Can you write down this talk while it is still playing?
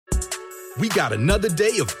We got another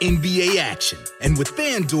day of NBA action. And with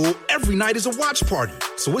FanDuel, every night is a watch party.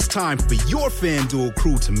 So it's time for your FanDuel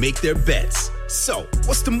crew to make their bets. So,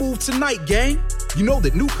 what's the move tonight, gang? You know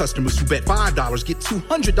that new customers who bet $5 get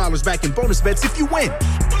 $200 back in bonus bets if you win.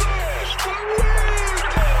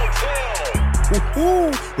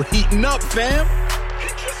 Woohoo! We're heating up, fam.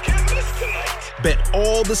 Bet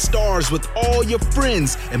all the stars with all your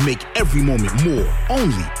friends and make every moment more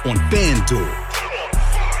only on FanDuel.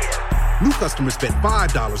 New customers bet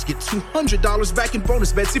 $5, get $200 back in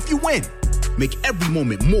bonus bets if you win. Make every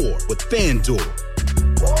moment more with FanDuel.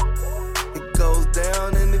 It goes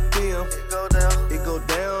down in the DM. It go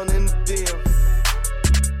down in the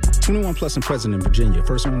DM. 21 plus and present in Virginia.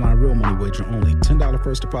 First online real money wager only. $10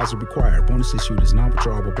 first deposit required. Bonus issued is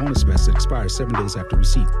non-withdrawable bonus bets that expires 7 days after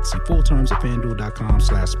receipt. See full terms at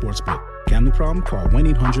FanDuel.com/sportsbook. Gambling problem? Call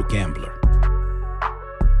 1-800-GAMBLER.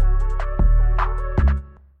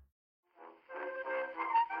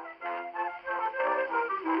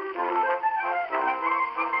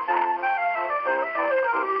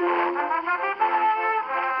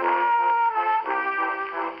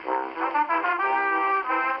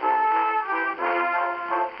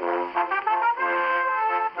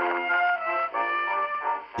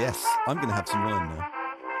 Yes, I'm going to have some wine now.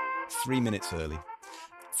 3 minutes early.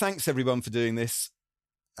 Thanks, everyone, for doing this.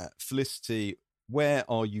 Felicity, where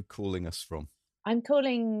are you calling us from? I'm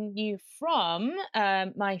calling you from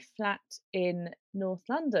my flat in North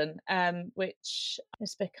London, which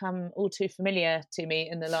has become all too familiar to me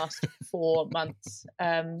in the last 4 months.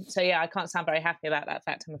 So, yeah, I can't sound very happy about that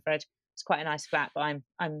fact, I'm afraid. It's quite a nice flat, but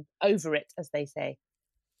I'm over it, as they say.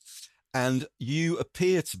 And you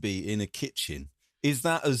appear to be in a kitchen. Is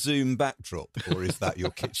that a Zoom backdrop or is that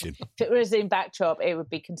your kitchen? If it were a Zoom backdrop, it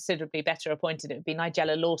would be considerably better appointed. It would be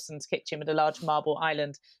Nigella Lawson's kitchen with a large marble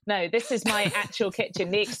island. No, this is my actual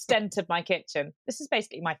kitchen, the extent of my kitchen. This is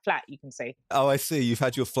basically my flat, you can see. Oh, I see. You've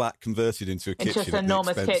had your flat converted into a kitchen. It's just an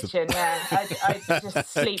enormous kitchen, yeah. I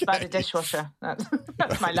just sleep by the dishwasher.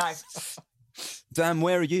 That's my life. Dan,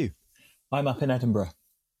 where are you? I'm up in Edinburgh.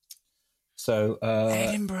 So,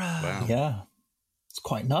 Edinburgh. Wow. Yeah, it's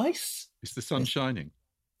quite nice. Is the sun shining?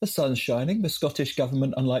 The sun's shining. The Scottish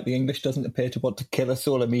government, unlike the English, doesn't appear to want to kill us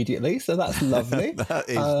all immediately. So that's lovely. That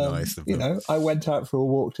is nice of them. You know, I went out for a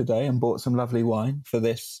walk today and bought some lovely wine for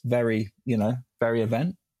this very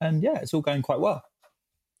event. And yeah, it's all going quite well.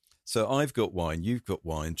 So I've got wine. You've got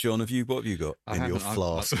wine. John, what have you got in your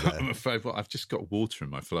flask? I'm afraid I've just got water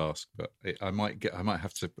in my flask, but I might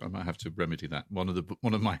have to remedy that. One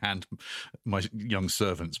of my young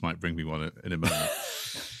servants might bring me one in a moment.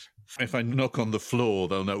 If I knock on the floor,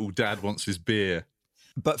 they'll know, Dad wants his beer.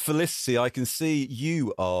 But Felicity, I can see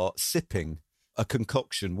you are sipping a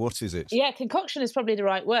concoction. What is it? Yeah, concoction is probably the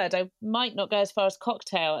right word. I might not go as far as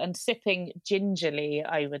cocktail, and sipping gingerly,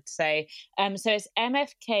 I would say. So it's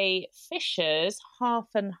M.F.K. Fisher's Half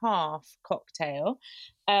and Half cocktail,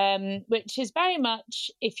 which is very much,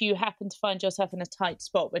 if you happen to find yourself in a tight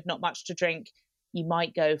spot with not much to drink, you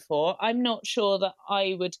might go for. I'm not sure that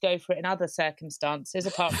I would go for it in other circumstances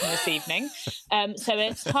apart from this evening. So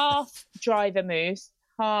it's half dry vermouth,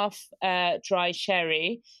 half dry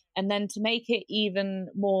sherry, and then to make it even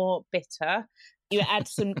more bitter, you add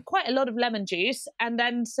quite a lot of lemon juice and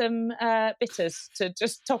then some bitters to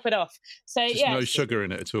just top it off. So just no sugar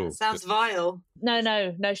in it at all. That sounds vile.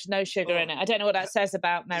 No sugar in it. I don't know what that says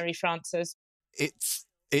about Mary Frances.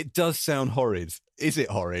 It does sound horrid. Is it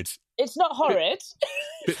horrid? It's not horrid.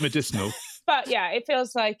 Bit medicinal. But yeah, it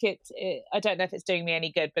feels like it. I don't know if it's doing me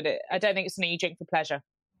any good, but I don't think it's something you drink for pleasure.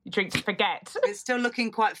 You drink to forget. It's still looking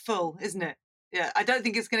quite full, isn't it? Yeah, I don't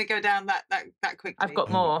think it's going to go down that quickly. I've got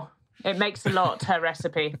more. It makes a lot, her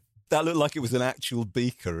recipe. That looked like it was an actual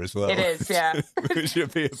beaker as well. It is, yeah. Which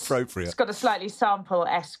should be appropriate. It's got a slightly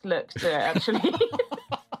sample-esque look to it, actually.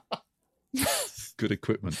 Good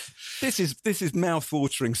equipment. This is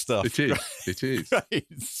mouth-watering stuff. It is. It is. Great.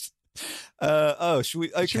 Should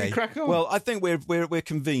we? Okay. Should we crack on? Well, I think we're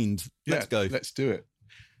convened. Let's go. Let's do it.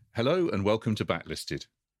 Hello and welcome to Backlisted,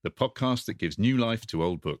 the podcast that gives new life to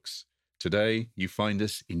old books. Today, you find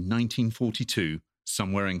us in 1942,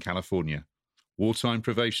 somewhere in California. Wartime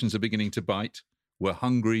privations are beginning to bite. We're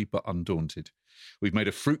hungry but undaunted. We've made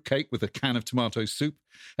a fruitcake with a can of tomato soup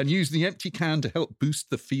and used the empty can to help boost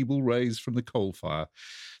the feeble rays from the coal fire.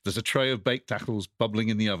 There's a tray of baked apples bubbling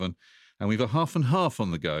in the oven, and we've a half and half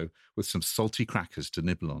on the go with some salty crackers to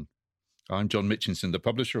nibble on. I'm John Mitchinson, the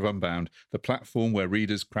publisher of Unbound, the platform where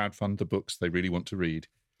readers crowdfund the books they really want to read.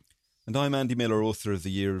 And I'm Andy Miller, author of The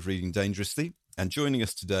Year of Reading Dangerously. And joining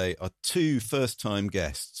us today are two first-time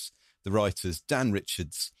guests, the writers Dan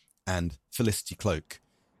Richards and Felicity Cloak.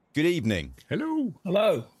 Good evening. Hello.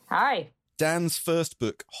 Hello. Hi. Dan's first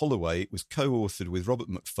book, Holloway, was co-authored with Robert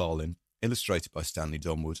McFarlane, illustrated by Stanley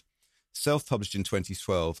Donwood, self-published in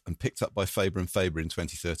 2012 and picked up by Faber and Faber in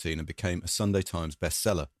 2013 and became a Sunday Times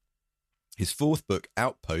bestseller. His fourth book,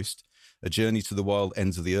 Outpost, A Journey to the Wild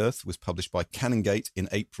Ends of the Earth, was published by Canongate in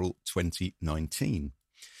April 2019.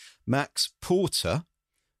 Max Porter,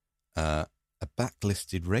 a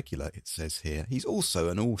backlisted regular, it says here. He's also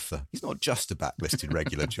an author. He's not just a backlisted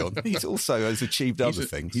regular, John. He's also has achieved other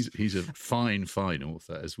things. He's a fine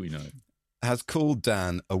author, as we know. Has called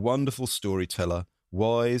Dan a wonderful storyteller,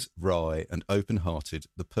 wise, wry, and open-hearted,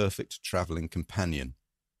 the perfect travelling companion.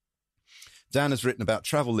 Dan has written about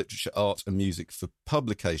travel, literature, art, and music for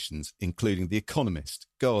publications including The Economist,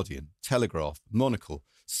 Guardian, Telegraph, Monocle,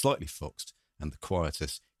 Slightly Foxed, and The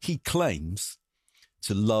Quietus. He claims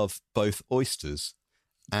to love both oysters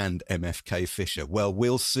and M.F.K. Fisher. Well,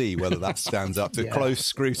 we'll see whether that stands up to close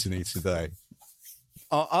scrutiny today.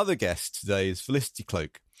 Our other guest today is Felicity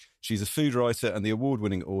Cloak. She's a food writer and the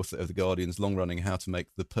award-winning author of The Guardian's long-running How to Make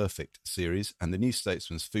the Perfect series and the New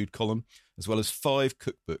Statesman's food column, as well as 5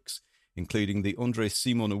 cookbooks, including the André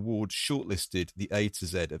Simon Award shortlisted The A to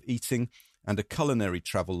Z of Eating and a culinary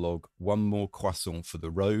travel log, One More Croissant for the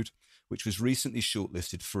Road, which was recently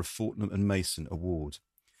shortlisted for a Fortnum and Mason Award.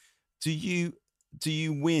 Do you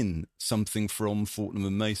win something from Fortnum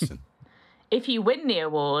and Mason? If you win the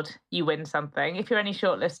award, you win something. If you're only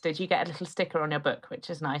shortlisted, you get a little sticker on your book, which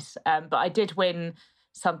is nice. But I did win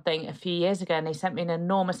something a few years ago, and they sent me an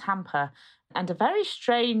enormous hamper and a very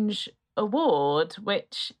strange award,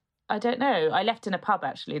 which I don't know. I left in a pub,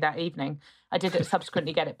 actually, that evening. I did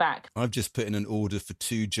subsequently get it back. I've just put in an order for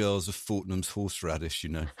 2 jars of Fortnum's horseradish,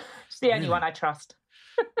 It's the only one I trust.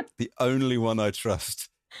 The only one I trust.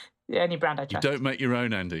 The only brand I trust. You don't make your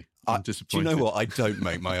own, Andy. I'm disappointed. Do you know what? I don't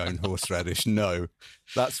make my own horseradish, no.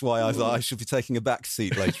 That's why I thought I should be taking a back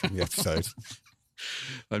seat later in the episode.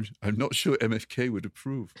 I'm not sure M.F.K. would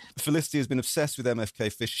approve. Felicity has been obsessed with M.F.K.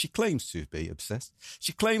 Fisher. She claims to be obsessed.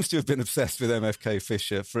 She claims to have been obsessed with M.F.K.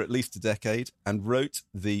 Fisher for at least a decade and wrote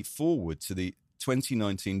the foreword to the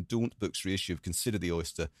 2019 Daunt Books reissue of Consider the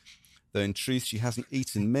Oyster, though in truth she hasn't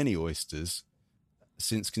eaten many oysters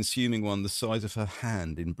since consuming one the size of her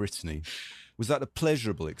hand in Brittany. Was that a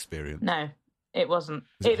pleasurable experience? No, it wasn't.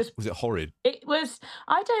 Was it horrid? It was.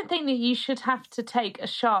 I don't think that you should have to take a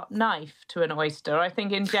sharp knife to an oyster. I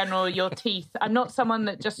think in general, your teeth, I'm not someone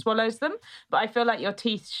that just swallows them, but I feel like your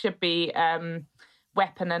teeth should be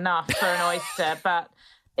weapon enough for an oyster. But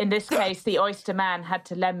in this case, the oyster man had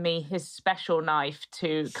to lend me his special knife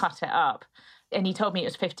to cut it up. And he told me it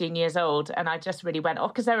was 15 years old, and I just really went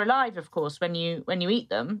off because they're alive, of course. When you eat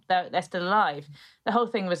them, they're still alive. The whole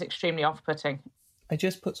thing was extremely off-putting. It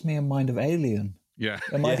just puts me in mind of Alien. Yeah.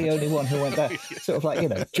 Am I the only one who went there? Sort of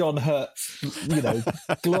like, John Hurt's,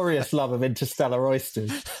 glorious love of interstellar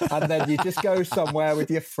oysters. And then you just go somewhere with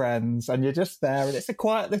your friends and you're just there and it's a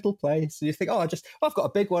quiet little place. And you think, I've got a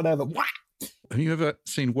big one over. Have you ever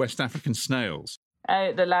seen West African snails?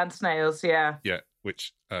 Oh, the land snails, yeah. Yeah,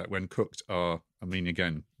 which when cooked are,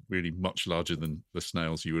 again, really much larger than the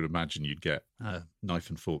snails you would imagine you'd get. Knife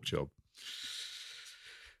and fork job.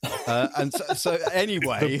 And so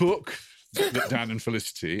anyway, the book that Dan and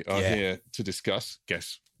Felicity are here to discuss,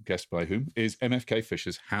 guess by whom, is M.F.K.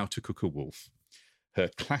 Fisher's How to Cook a Wolf, her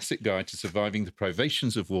classic guide to surviving the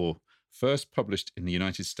privations of war, first published in the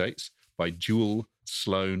United States by Jewell,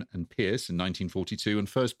 Sloan and Pierce in 1942 and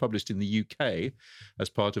first published in the UK as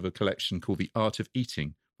part of a collection called The Art of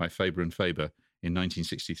Eating by Faber and Faber in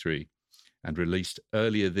 1963 and released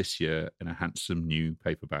earlier this year in a handsome new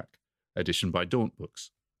paperback edition by Daunt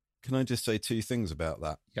Books. Can I just say 2 things about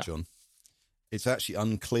that, John? It's actually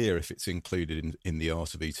unclear if it's included in The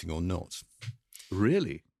Art of Eating or not.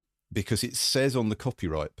 Really? Because it says on the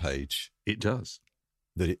copyright page... It does.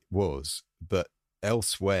 ...that it was, but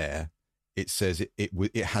elsewhere it says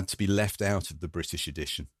it had to be left out of the British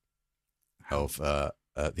edition of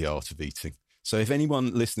The Art of Eating. So if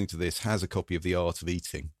anyone listening to this has a copy of The Art of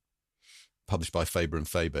Eating, published by Faber and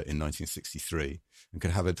Faber in 1963, and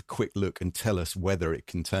could have a quick look and tell us whether it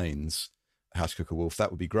contains How to Cook a Wolf, that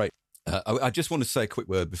would be great. I just want to say a quick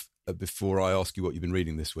word before I ask you what you've been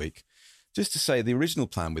reading this week. Just to say, the original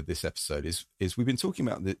plan with this episode is we've been talking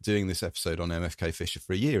about doing this episode on M.F.K. Fisher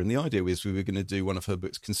for a year, and the idea was we were going to do one of her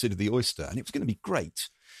books, Consider the Oyster, and it was going to be great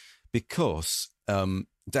because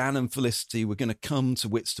Dan and Felicity were going to come to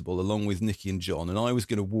Whitstable along with Nikki and John, and I was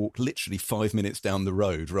going to walk literally 5 minutes down the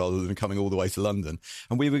road rather than coming all the way to London.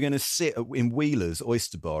 And we were going to sit in Wheeler's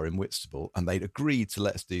Oyster Bar in Whitstable, and they'd agreed to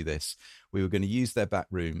let us do this. We were going to use their back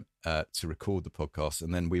room to record the podcast,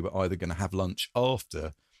 and then we were either going to have lunch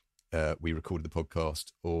after we recorded the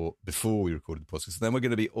podcast or before we recorded the podcast. Then we're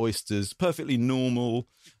going to be oysters, perfectly normal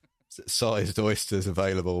sized oysters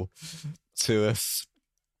available to us.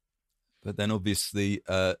 But then obviously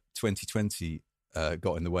 2020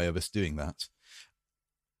 got in the way of us doing that.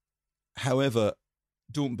 However,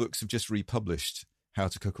 Daunt Books have just republished How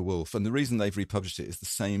to Cook a Wolf. And the reason they've republished it is the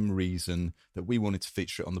same reason that we wanted to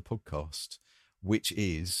feature it on the podcast, which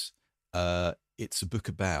is it's a book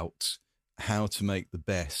about how to make the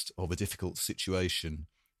best of a difficult situation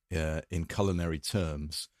in culinary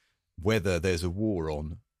terms, whether there's a war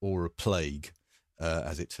on or a plague,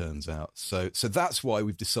 as it turns out. So that's why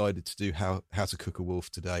we've decided to do How to Cook a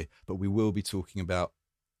Wolf today. But we will be talking about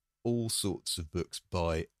all sorts of books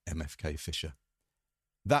by M.F.K. Fisher.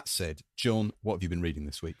 That said, John, what have you been reading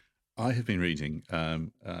this week? I have been reading a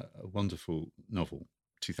wonderful novel,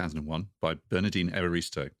 2001, by Bernardine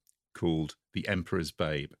Evaristo, called The Emperor's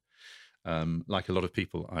Babe. Like a lot of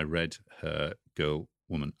people, I read her Girl,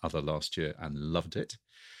 Woman, Other last year and loved it,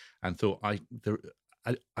 and thought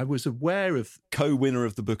I was aware of co-winner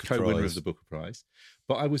of the Booker Prize,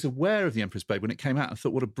 but I was aware of The Emperor's Babe when it came out and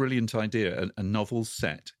thought, what a brilliant idea, a novel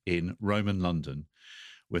set in Roman London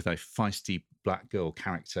with a feisty black girl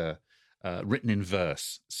character written in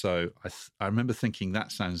verse. So I remember thinking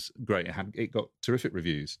that sounds great. It got terrific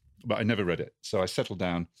reviews, but I never read it. So I settled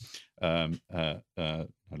down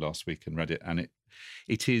last week and read it, and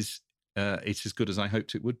it is as good as I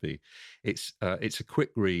hoped it would be. It's a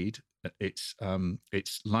quick read. It's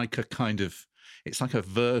like a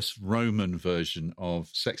verse Roman version of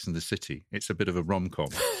Sex and the City. It's a bit of a rom-com.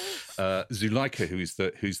 Zuleika,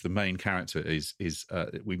 who's the main character, is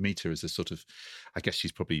we meet her as a sort of, I guess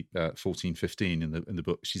she's probably 14, 15 in the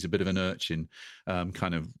book. She's a bit of an urchin,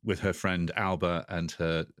 kind of with her friend Alba and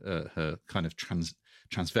her kind of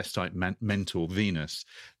transvestite mentor Venus.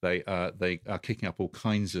 They are kicking up all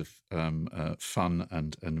kinds of fun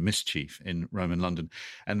and mischief in Roman London,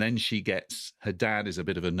 and then her dad is a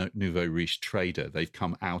bit of a nouveau riche trader. They've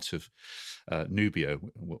come out of Nubia,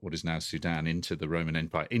 what is now Sudan, into the Roman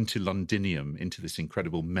Empire, into Londinium, into this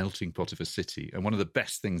incredible melting pot of a city. And one of the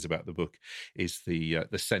best things about the book is the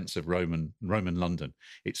sense of Roman London.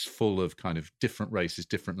 It's full of kind of different races,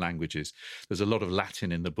 different languages. There's a lot of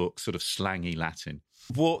Latin in the book, sort of slangy Latin.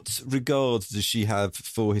 What regard does she have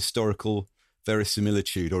for historical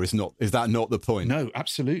verisimilitude, or is that not the point? No,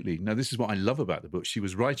 absolutely. No, this is what I love about the book. She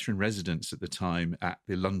was writer in residence at the time at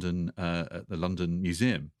the London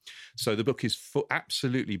Museum. So the book is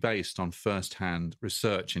absolutely based on first-hand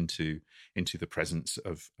research into the presence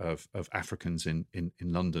of Africans in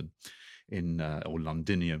London, or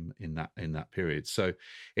Londinium in that period. So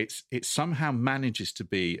it somehow manages to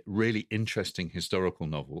be a really interesting historical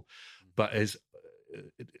novel, but as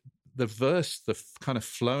the kind of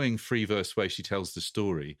flowing free verse way she tells the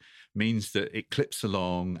story means that it clips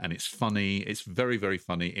along and it's funny. It's very, very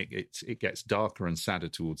funny. It gets darker and sadder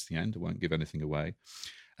towards the end. I won't give anything away.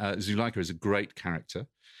 Zuleika is a great character.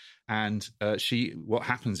 And what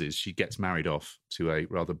happens is she gets married off to a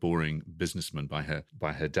rather boring businessman by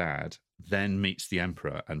her dad, then meets the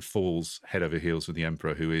emperor and falls head over heels with the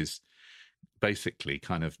emperor, who is basically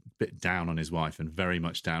kind of a bit down on his wife and very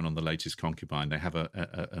much down on the latest concubine. They have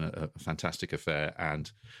a fantastic affair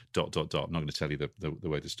and ... I'm not going to tell you the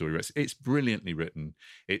way the story rests. It's brilliantly written.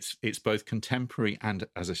 It's both contemporary and,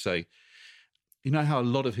 as I say, you know how a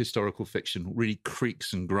lot of historical fiction really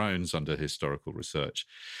creaks and groans under historical research.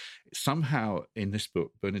 Somehow in this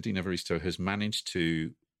book, Bernardine Evaristo has managed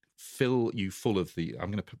to fill you full of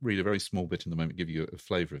I'm going to read a very small bit in the moment, give you a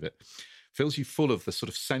flavour of it. Fills you full of the sort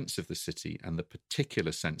of sense of the city and the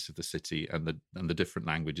particular sense of the city and the different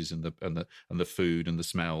languages and the food and the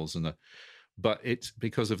smells but it's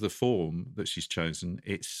because of the form that she's chosen.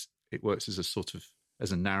 It works as a sort of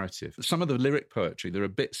as a narrative. Some of the lyric poetry, there are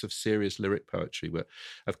bits of serious lyric poetry where,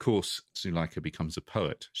 of course, Zuleika becomes a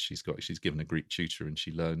poet. She's given a Greek tutor and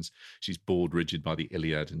she learns. She's bored rigid by the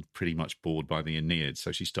Iliad and pretty much bored by the Aeneid.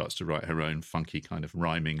 So she starts to write her own funky kind of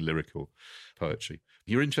rhyming lyrical poetry.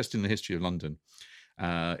 If you're interested in the history of London,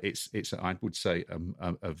 it's I would say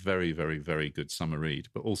a very, very, very good summer read,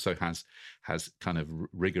 but also has kind of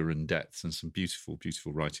rigor and depth and some beautiful,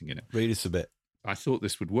 beautiful writing in it. Read us a bit. I thought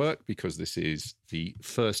this would work because this is the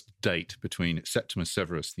first date between Septimus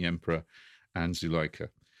Severus, the emperor, and Zuleika.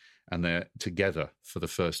 And they're together for the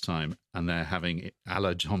first time, and they're having, a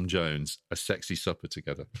la Tom Jones, a sexy supper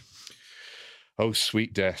together. Oh,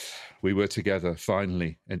 sweet death, we were together,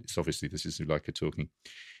 finally. And it's obviously, this is Zuleika talking.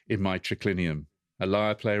 In my triclinium, a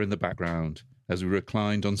lyre player in the background, as we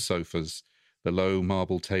reclined on sofas, the low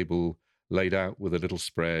marble table laid out with a little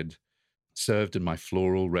spread, served in my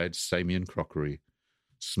floral red Samian crockery,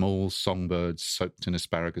 small songbirds soaked in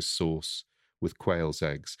asparagus sauce with quail's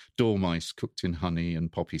eggs, dormice cooked in honey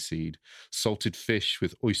and poppy seed, salted fish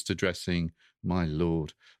with oyster dressing, my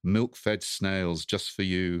lord, milk-fed snails just for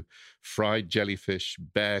you, fried jellyfish,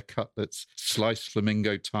 bear cutlets, sliced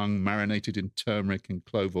flamingo tongue marinated in turmeric and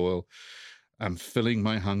clove oil. I'm filling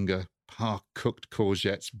my hunger, par-cooked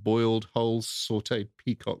courgettes, boiled whole sautéed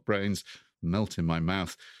peacock brains melt in my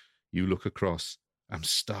mouth. You look across. I'm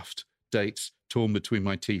stuffed. Dates torn between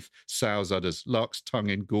my teeth, sow's udders, lark's tongue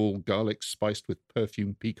in gall, garlic spiced with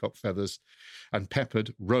perfumed peacock feathers, and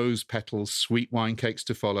peppered, rose petals, sweet wine cakes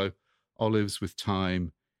to follow. Olives with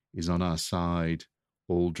thyme is on our side,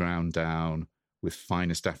 all drowned down with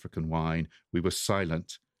finest African wine. We were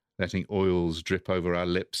silent, letting oils drip over our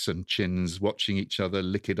lips and chins, watching each other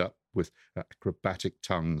lick it up with acrobatic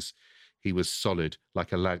tongues. He was solid,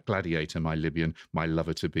 like a gladiator, my Libyan, my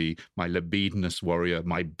lover-to-be, my libidinous warrior,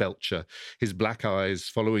 my belcher, his black eyes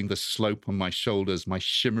following the slope on my shoulders, my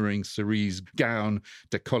shimmering cerise gown,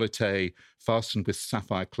 décolleté, fastened with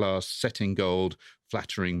sapphire clasp, set in gold,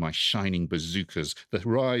 flattering my shining bazookas, the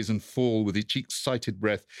rise and fall with each excited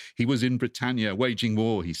breath. He was in Britannia, waging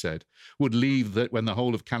war, he said, would leave that when the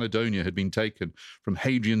whole of Caledonia had been taken, from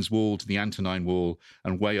Hadrian's Wall to the Antonine Wall,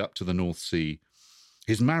 and way up to the North Sea.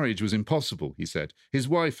 His marriage was impossible, he said. His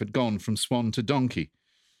wife had gone from swan to donkey.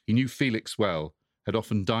 He knew Felix well, had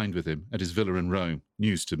often dined with him at his villa in Rome.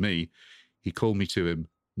 News to me. He called me to him,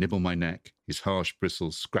 nibbled my neck, his harsh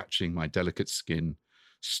bristles scratching my delicate skin,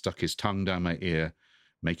 stuck his tongue down my ear,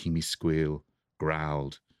 making me squeal,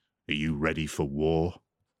 growled, "Are you ready for war?"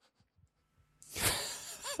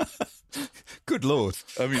 Good Lord.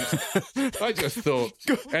 I mean, I just thought,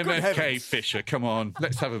 M.F.K. Fisher, come on,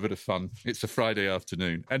 let's have a bit of fun. It's a Friday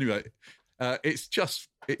afternoon. Anyway, it's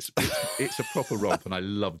a proper romp, and I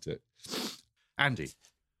loved it. Andy,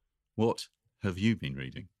 what have you been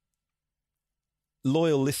reading?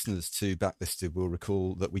 Loyal listeners to Backlisted will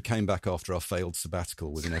recall that we came back after our failed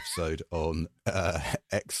sabbatical with an episode on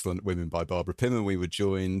Excellent Women by Barbara Pym, and we were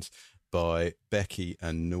joined by Becky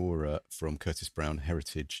and Nora from Curtis Brown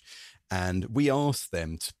Heritage. And we asked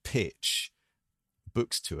them to pitch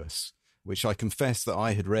books to us, which I confess that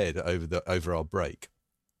I had read over our break.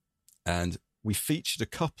 And we featured a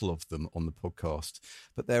couple of them on the podcast,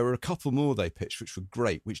 but there were a couple more they pitched, which were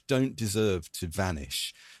great, which don't deserve to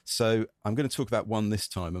vanish. So I'm going to talk about one this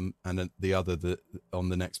time and the other on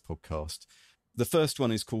the next podcast. The first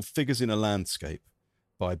one is called Figures in a Landscape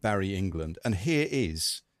by Barry England. And here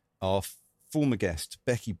is our former guest,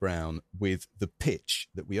 Becky Brown, with the pitch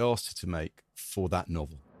that we asked her to make for that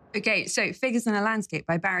novel. Okay, so Figures in a Landscape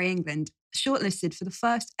by Barry England, shortlisted for the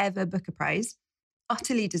first ever Booker Prize,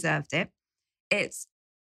 utterly deserved it. It's,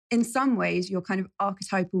 in some ways, your kind of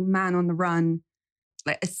archetypal man on the run,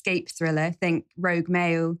 like escape thriller. Think Rogue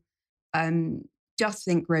Male, just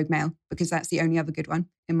think Rogue Male, because that's the only other good one,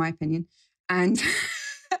 in my opinion. And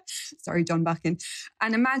sorry, John Buchan.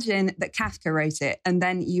 And imagine that Kafka wrote it, and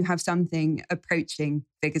then you have something approaching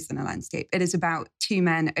Figures in a Landscape. It is about two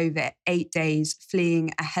men over 8 days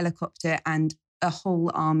fleeing a helicopter and a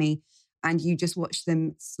whole army, and you just watch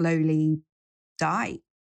them slowly die.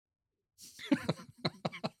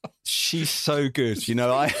 She's so good. You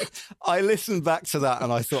know, I listened back to that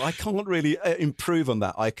and I thought, I can't really improve on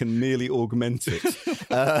that. I can merely augment it.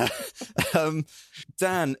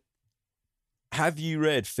 Dan, have you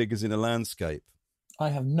read Figures in a Landscape? I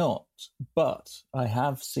have not, but I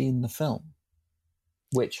have seen the film,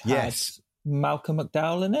 which had Malcolm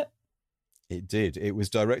McDowell in it. It did. It was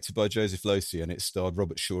directed by Joseph Losey and it starred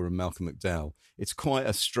Robert Shaw and Malcolm McDowell. It's quite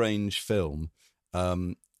a strange film.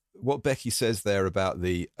 What Becky says there about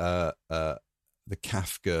the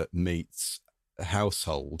Kafka meets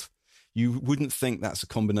household, you wouldn't think that's a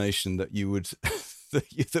combination that you would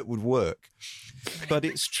that would work, but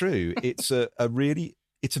it's true. It's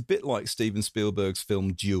it's a bit like Steven Spielberg's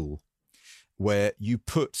film Duel, where you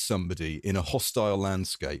put somebody in a hostile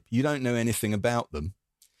landscape, you don't know anything about them,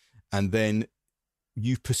 and then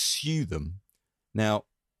you pursue them. Now,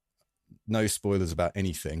 no spoilers about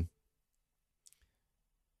anything.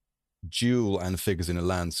 Duel and Figures in a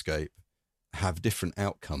Landscape have different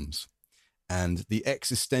outcomes. And the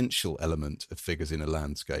existential element of Figures in a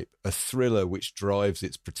Landscape, a thriller which drives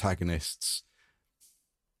its protagonists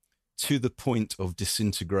to the point of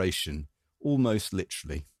disintegration, almost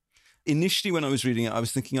literally. Initially, when I was reading it, I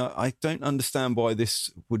was thinking, I don't understand why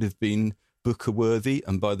this would have been Booker-worthy.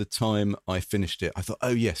 And by the time I finished it, I thought, oh,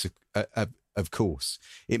 yes, of course.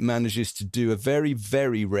 It manages to do a very,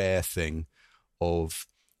 very rare thing of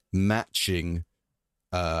matching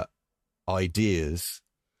ideas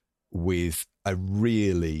with a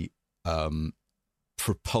really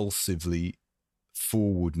propulsively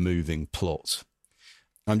forward-moving plot.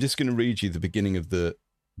 I'm just going to read you the beginning of the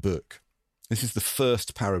book. This is the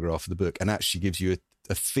first paragraph of the book and actually gives you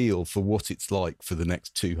a feel for what it's like for the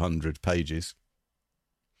next 200 pages.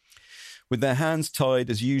 With their hands tied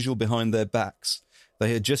as usual behind their backs,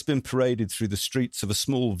 they had just been paraded through the streets of a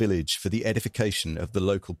small village for the edification of the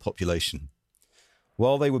local population.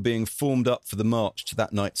 While they were being formed up for the march to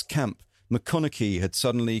that night's camp, M.F.K had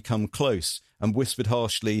suddenly come close and whispered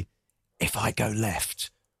harshly, "If I go left,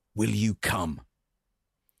 will you come?"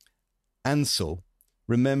 Ansel,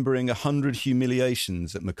 remembering 100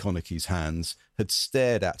 humiliations at M.F.K's hands, had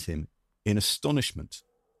stared at him in astonishment.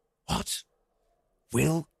 "What?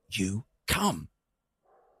 Will you come?"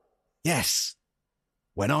 "Yes.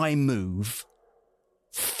 When I move,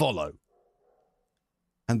 follow."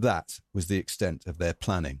 And that was the extent of their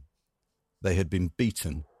planning. They had been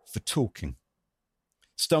beaten for talking.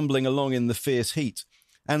 Stumbling along in the fierce heat,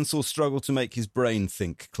 Ansel struggled to make his brain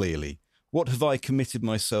think clearly. What have I committed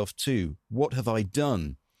myself to? What have I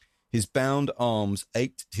done? His bound arms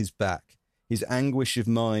ached at his back, his anguish of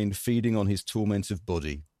mind feeding on his torment of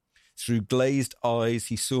body. Through glazed eyes,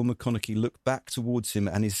 he saw M.F.K look back towards him,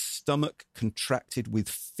 and his stomach contracted with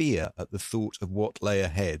fear at the thought of what lay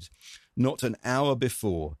ahead. Not an hour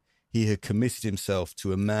before, he had committed himself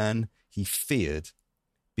to a man he feared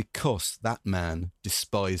because that man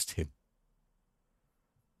despised him.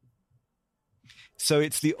 So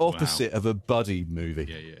it's the opposite of a buddy movie.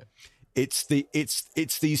 Yeah. It's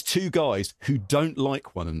these two guys who don't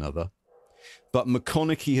like one another, but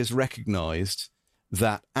M.F.K has recognised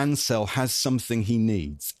that Ansel has something he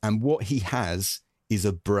needs, and what he has is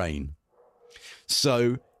a brain.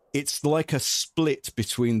 So it's like a split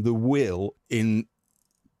between the will in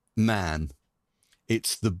man.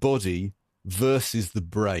 It's the body versus the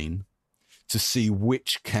brain to see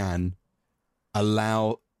which can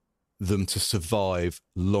allow them to survive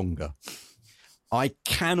longer. I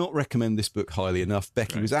cannot recommend this book highly enough.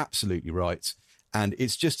 Becky was absolutely right. And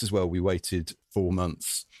it's just as well we waited 4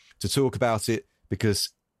 months to talk about it, because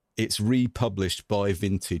it's republished by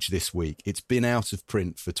Vintage this week. It's been out of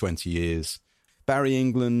print for 20 years. Barry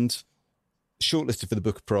England, shortlisted for the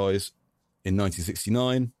Booker Prize in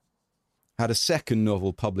 1969, had a second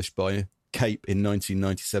novel published by Cape in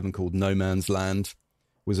 1997 called No Man's Land,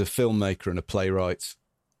 was a filmmaker and a playwright,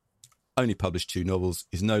 only published 2 novels,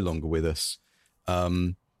 is no longer with us.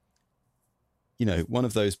 One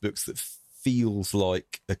of those books that feels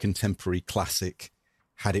like a contemporary classic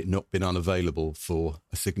had it not been unavailable for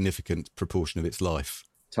a significant proportion of its life.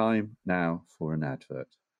 Time now for an advert.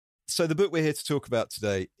 So the book we're here to talk about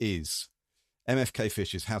today is M.F.K.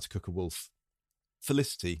 Fisher's How to Cook a Wolf.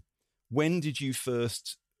 Felicity, when did you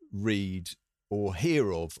first read or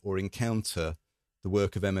hear of or encounter the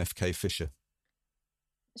work of M.F.K. Fisher?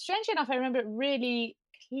 Strangely enough, I remember it really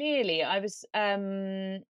clearly. I was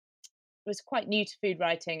quite new to food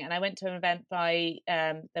writing, and I went to an event by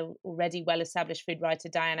the already well-established food writer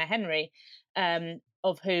Diana Henry,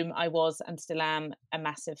 of whom I was and still am a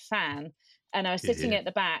massive fan. And I was sitting at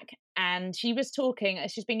the back, and she was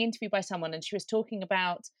being interviewed by someone, and she was talking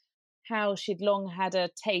about how she'd long had a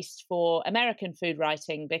taste for American food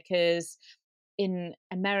writing, because in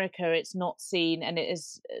America it's not seen, and it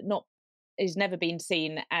is never been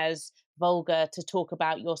seen as vulgar to talk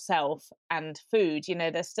about yourself and food.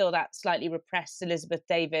 There's still that slightly repressed Elizabeth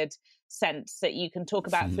David sense that you can talk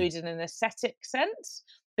about food in an aesthetic sense,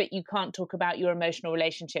 but you can't talk about your emotional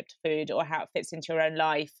relationship to food or how it fits into your own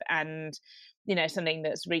life. And something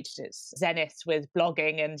that's reached its zenith with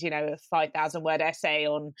blogging and a 5,000 word essay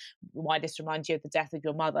on why this reminds you of the death of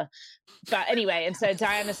your mother. But anyway, and so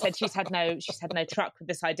Diana said she's had no truck with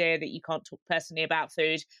this idea that you can't talk personally about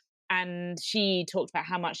food. And she talked about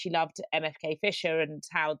how much she loved M.F.K. Fisher and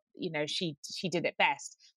how, she did it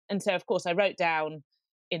best. And so, of course, I wrote down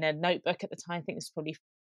in a notebook at the time, I think this was probably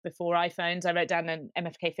before iPhones, I wrote down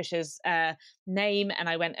M.F.K. Fisher's name, and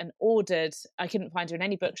I went and ordered. I couldn't find her in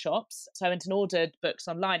any bookshops, so I went and ordered books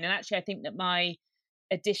online. And actually, I think that my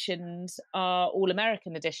editions are all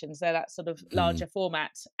American editions. They're that sort of larger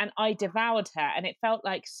format. And I devoured her, and it felt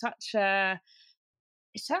like such a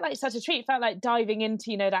treat. It felt like diving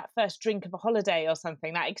into, that first drink of a holiday or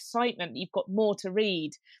something, that excitement, you've got more to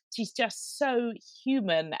read. She's just so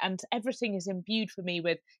human, and everything is imbued for me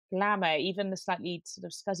with glamour. Even the slightly sort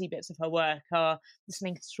of scuzzy bits of her work are there's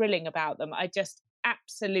something thrilling about them. I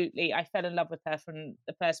fell in love with her from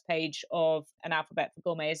the first page of An Alphabet for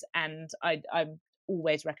Gourmets, and I'm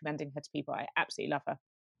always recommending her to people. I absolutely love her.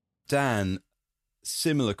 Dan,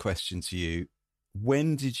 similar question to you.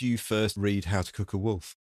 When did you first read How to Cook a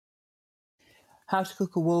Wolf? How to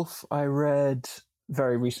Cook a Wolf, I read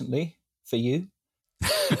very recently for you.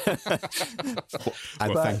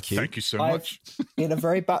 And thank you. Thank you so much. In a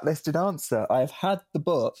very backlisted answer, I've had the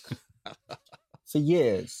book for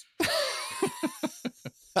years.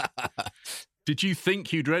 Did you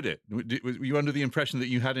think you'd read it? Were you under the impression that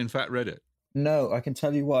you had in fact read it? No, I can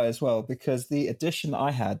tell you why as well, because the edition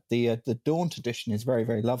I had, the Daunt edition, is very,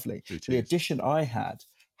 very lovely. The edition I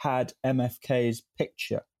had M.F.K's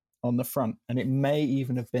picture on the front, and it may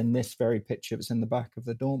even have been this very picture that's in the back of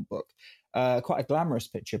the Daunt book. Quite a glamorous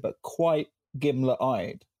picture, but quite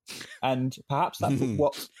gimlet-eyed. And perhaps that's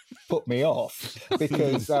what put me off,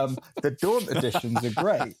 because the Daunt editions are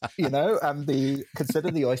great, and the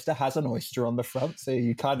Consider the Oyster has an oyster on the front, so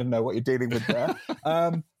you kind of know what you're dealing with there.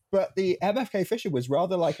 But the M.F.K. Fisher was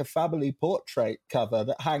rather like a family portrait cover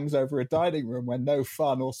that hangs over a dining room when no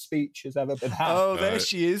fun or speech has ever been had. Oh, there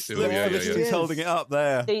she is. Look, Felicity's holding it up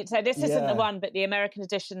there. So this isn't the one, but the American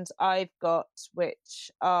editions I've got,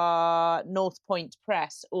 which are North Point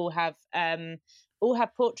Press, all have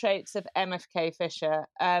portraits of M.F.K. Fisher.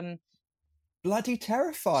 Bloody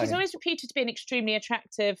terrifying. She's always reputed to be an extremely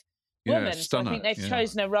attractive woman. Stunner, so I think they've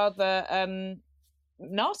chosen a rather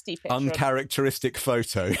nasty picture. Uncharacteristic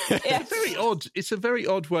photo. Yes. Very odd. It's a very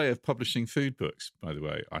odd way of publishing food books, by the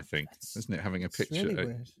way, I think, isn't it? Having a picture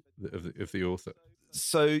really of the author.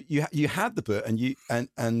 So you had the book and you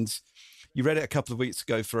read it a couple of weeks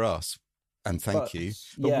ago for us, and thank you.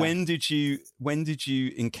 But when did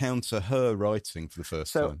you encounter her writing for the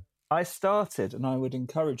first time? I started, and I would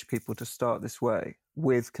encourage people to start this way,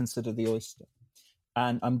 with Consider the Oyster.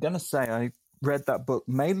 And I'm going to say I read that book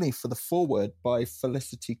mainly for the foreword by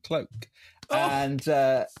Felicity Cloak. And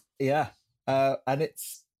and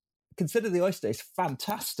it's Consider the Oyster is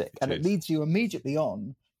fantastic, and it leads you immediately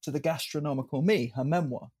on to The Gastronomical Me, her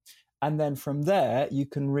memoir. And then from there, you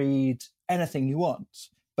can read anything you want,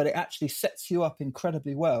 but it actually sets you up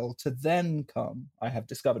incredibly well to then come, I have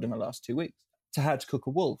discovered in the last 2 weeks, to How to Cook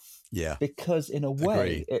a Wolf. Yeah. Because in a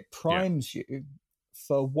way, it primes you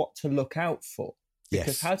for what to look out for.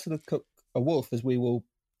 Because How to Cook a Wolf, as we will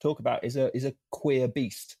talk about, is a queer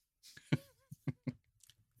beast.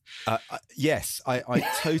 Yes, I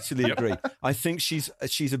totally agree. I think she's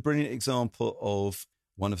a brilliant example of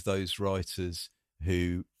one of those writers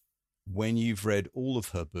who, when you've read all of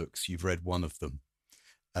her books, you've read one of them,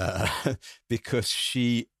 because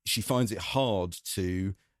she finds it hard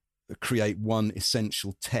to create one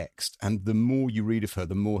essential text, and the more you read of her,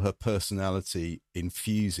 the more her personality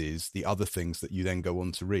infuses the other things that you then go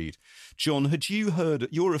on to read. John, had you heard?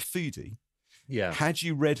 You're a foodie. Yeah. Had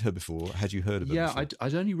you read her before? Had you heard of her? Yeah,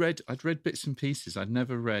 before? I'd read bits and pieces. I'd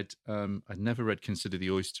never read Consider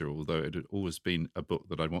the Oyster, although it had always been a book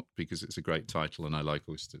that I want because it's a great title and I like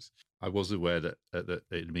oysters. I was aware that it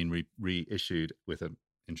had been reissued with an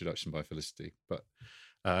introduction by Felicity, but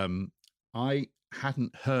I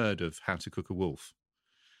hadn't heard of How to Cook a Wolf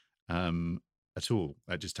at all.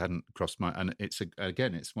 I just hadn't crossed my. And it's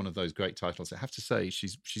one of those great titles. I have to say,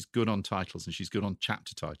 she's good on titles and she's good on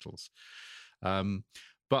chapter titles. But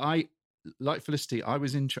I, like Felicity, I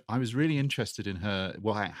was really interested in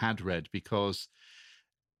what I had read because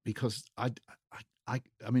I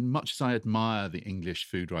mean, much as I admire the English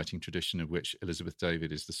food writing tradition, of which Elizabeth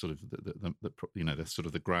David is the sort of the sort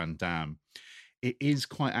of the grand dame, it is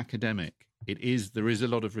quite academic. There is a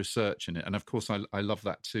lot of research in it, and of course I love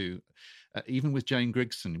that too. Even with Jane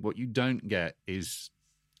Grigson, what you don't get is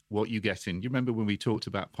what you get in. You remember when we talked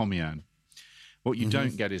about Pomian? What you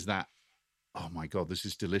don't get is that, oh my God, this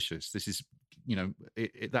is delicious. This is,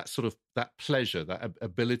 that sort of, that pleasure, that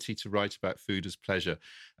ability to write about food as pleasure,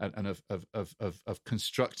 and of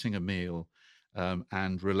constructing a meal,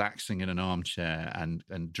 and relaxing in an armchair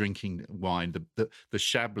and drinking wine. The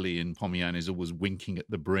Chablis in Pomian is always winking at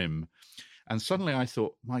the brim. And suddenly I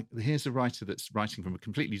thought, here's a writer that's writing from a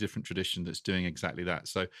completely different tradition that's doing exactly that.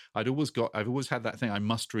 So I've always had that thing, I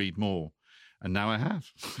must read more. And now I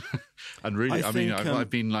have. And really, I've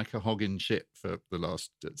been like a hog in shit for the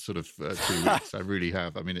last sort of 2 weeks. I really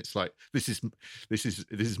have. I mean, it's like, this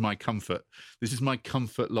is my comfort. This is my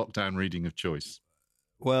comfort lockdown reading of choice.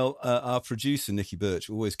 Well, our producer, Nicky Birch,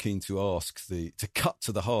 always keen to cut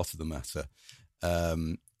to the heart of the matter,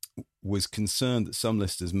 was concerned that some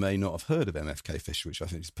listeners may not have heard of M.F.K. Fisher, which I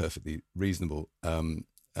think is perfectly reasonable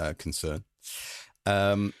concern.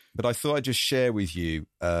 But I thought I'd just share with you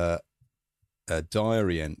a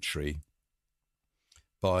diary entry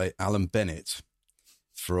by Alan Bennett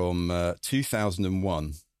from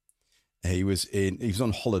 2001. He was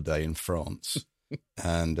on holiday in France.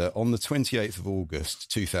 And on the 28th of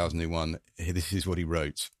August, 2001, this is what he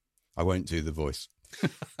wrote. I won't do the voice.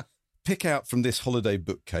 pick out from this holiday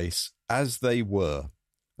bookcase As They Were,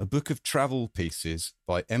 a book of travel pieces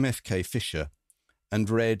by M.F.K. Fisher, and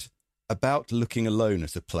read About Looking Alone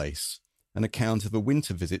at a Place, an account of a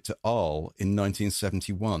winter visit to Arles in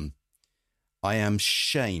 1971. I am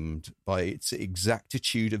shamed by its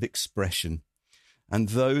exactitude of expression, and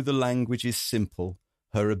though the language is simple,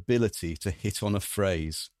 her ability to hit on a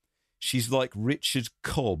phrase. She's like Richard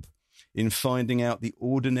Cobb in finding out the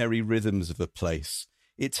ordinary rhythms of a place,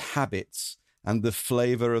 its habits, and the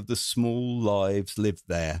flavour of the small lives lived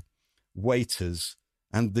there, waiters,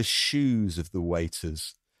 and the shoes of the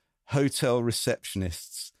waiters, hotel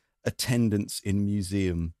receptionists, attendants in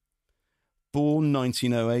museum. Born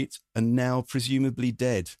 1908 and now presumably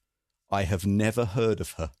dead. I have never heard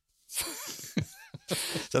of her.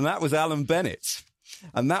 And that was Alan Bennett.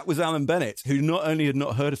 And that was Alan Bennett, who not only had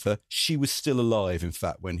not heard of her, she was still alive, in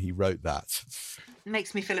fact, when he wrote that.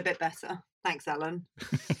 Makes me feel a bit better. Thanks, Alan.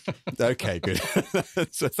 Okay, good.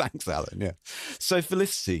 So thanks, Alan. Yeah. So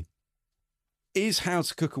Felicity, is How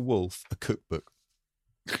to Cook a Wolf a cookbook?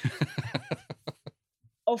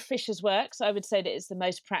 Of Fisher's works, I would say that it's the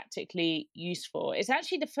most practically useful. It's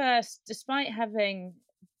actually the first, despite having,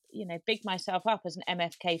 bigged myself up as an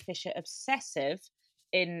M.F.K. Fisher obsessive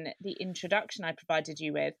in the introduction I provided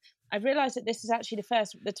you with, I've realised that this is actually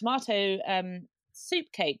the tomato soup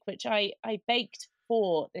cake, which I baked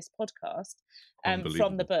for this podcast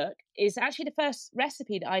from the book, is actually the first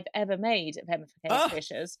recipe that I've ever made of M.F.K.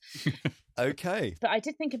 Fisher's. Okay. But I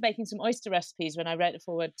did think of making some oyster recipes when I wrote the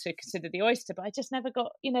forward to consider the oyster, but I just never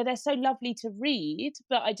got, they're so lovely to read,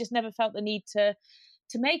 but I just never felt the need to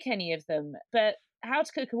make any of them. But How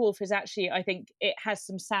to Cook a Wolf is actually, I think it has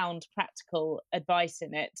some sound practical advice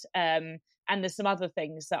in it. And there's some other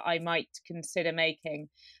things that I might consider making.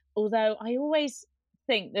 Although I always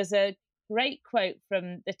think there's a great quote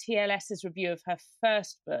from the TLS's review of her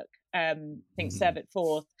first book, I think Serve It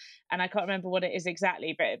Forth, and I can't remember what it is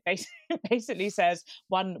exactly, but it basically says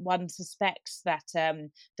one suspects that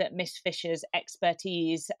that Miss Fisher's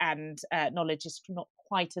expertise and knowledge is not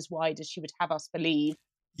quite as wide as she would have us believe.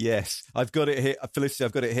 Yes, I've got it here. Felicity,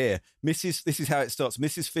 I've got it here. This is how it starts.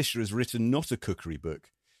 Mrs. Fisher has written not a cookery book.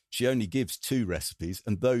 She only gives 2 recipes,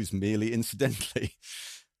 and those merely incidentally,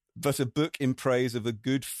 but a book in praise of a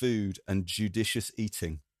good food and judicious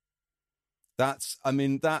eating. That's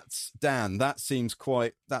Dan, that seems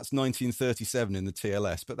that's 1937 in the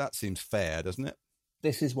TLS, but that seems fair, doesn't it?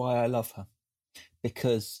 This is why I love her,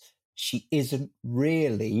 because she isn't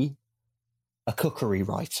really a cookery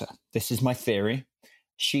writer. This is my theory.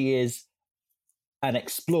 She is an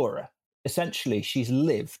explorer. Essentially, she's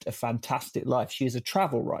lived a fantastic life. She is a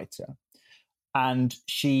travel writer. And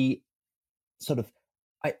she sort of,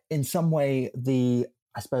 in some way,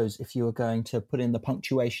 I suppose if you were going to put in the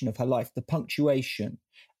punctuation of her life, the punctuation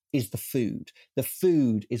is the food. The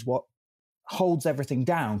food is what holds everything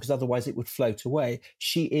down, because otherwise it would float away.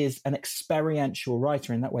 She is an experiential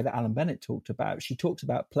writer in that way that Alan Bennett talked about. She talks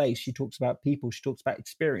about place, she talks about people, she talks about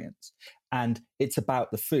experience, and it's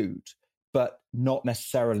about the food, but not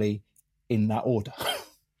necessarily in that order.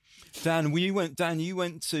 Dan, you went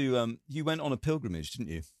on a pilgrimage,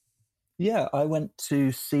 didn't you? Yeah, I went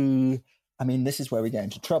to see, this is where we get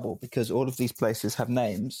into trouble, because all of these places have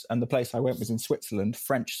names, and the place I went was in Switzerland,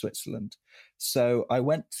 French Switzerland. So I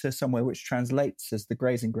went to somewhere which translates as the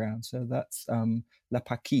grazing ground. So that's La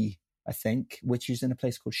Paquis, I think, which is in a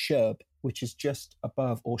place called Cherb, which is just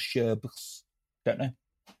above, or Cherbs, don't know,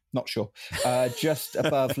 not sure, just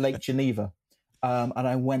above Lake Geneva. And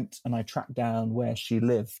I went and I tracked down where she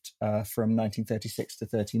lived from 1936 to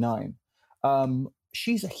 39.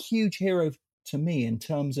 She's a huge hero to me in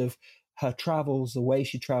terms of her travels, the way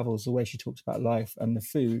she travels, the way she talks about life and the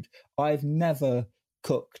food. I've never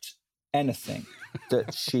cooked anything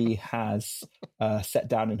that she has set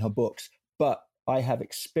down in her books, but I have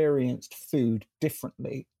experienced food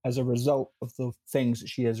differently as a result of the things that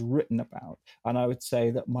she has written about. And I would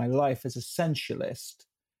say that my life as a sensualist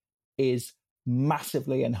is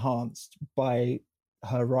massively enhanced by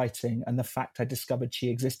her writing and the fact I discovered she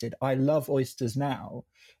existed. I love oysters now,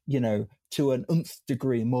 to an nth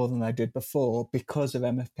degree more than I did before, because of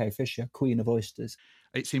M.F.K. Fisher, Queen of Oysters.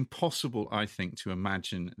 It's impossible, I think, to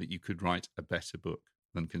imagine that you could write a better book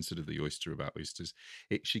than Consider the Oyster about oysters.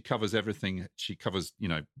 She covers everything. She covers,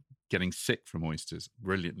 getting sick from oysters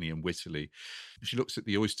brilliantly and wittily. She looks at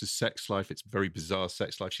the oyster's sex life, its very bizarre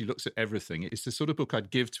sex life. She looks at everything. It's the sort of book I'd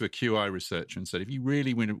give to a QI researcher and said, if you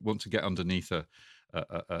really want to get underneath a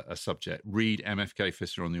subject, read M.F.K.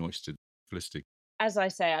 Fisher on the oyster. Felicity. As I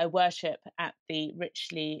say, I worship at the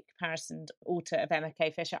richly caparisoned altar of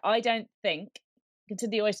M.F.K. Fisher. I don't think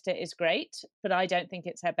Consider the Oyster is great, but I don't think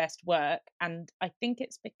it's her best work. And I think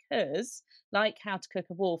it's because, like How to Cook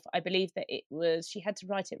a Wolf, I believe that she had to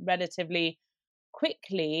write it relatively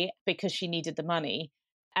quickly because she needed the money.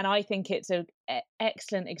 And I think it's an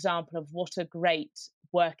excellent example of what a great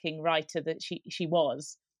working writer that she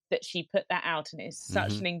was, that she put that out, and it's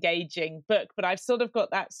such an engaging book. But I've sort of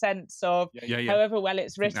got that sense of, however well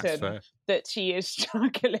it's written, that she is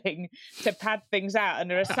struggling to pad things out.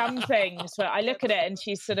 And there are some things where I look at it and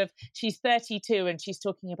she's 32 and she's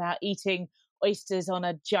talking about eating oysters on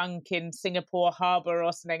a junk in Singapore Harbour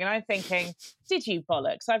or something. And I'm thinking, did you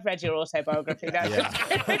bollocks? I've read your autobiography.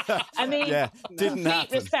 I mean, didn't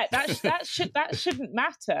happen. Respect. That shouldn't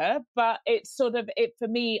matter. But it's sort of it for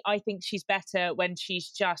me. I think she's better when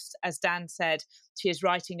she's just, as Dan said, she is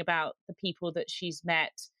writing about the people that she's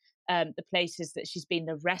met, the places that she's been,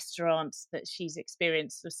 the restaurants that she's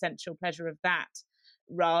experienced, the sensual pleasure of that,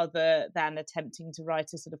 rather than attempting to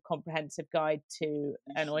write a sort of comprehensive guide to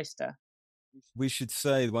an oyster. We should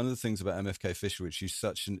say one of the things about M.F.K. Fisher, which she's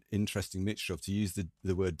such an interesting mixture of, to use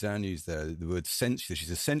the word Dan used there, the word sensualist.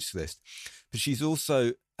 She's a sensualist, but she's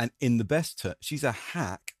also, and in the best term, she's a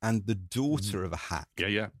hack and the daughter of a hack.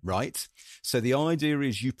 Yeah. Right? So the idea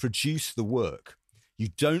is you produce the work. You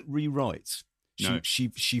don't rewrite. She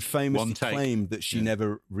famously claimed that she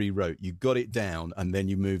never rewrote. You got it down and then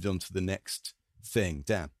you moved on to the next thing.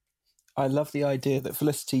 Dan? I love the idea that,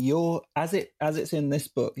 Felicity, as it's in this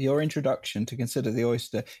book, your introduction to Consider the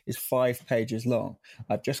Oyster is 5 pages long.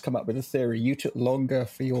 I've just come up with a theory. You took longer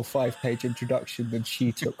for your 5-page introduction than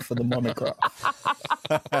she took for the monograph.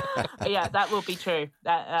 Yeah, that will be true.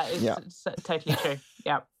 That is totally true.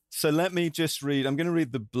 Yeah. So let me just read. I'm going to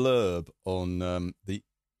read the blurb on the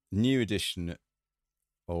new edition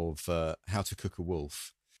of How to Cook a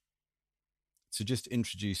Wolf to just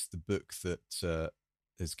introduce the book that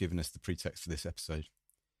has given us the pretext for this episode.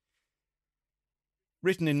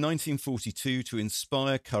 Written in 1942 to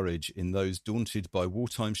inspire courage in those daunted by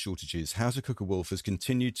wartime shortages, How to Cook a Wolf has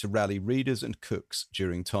continued to rally readers and cooks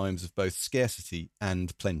during times of both scarcity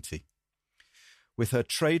and plenty. With her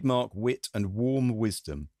trademark wit and warm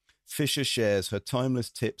wisdom, Fisher shares her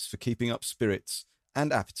timeless tips for keeping up spirits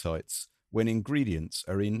and appetites when ingredients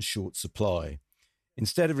are in short supply.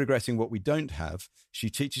 Instead of regretting what we don't have, she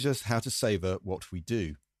teaches us how to savour what we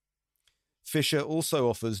do. Fisher also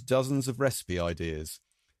offers dozens of recipe ideas,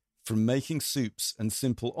 from making soups and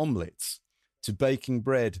simple omelettes to baking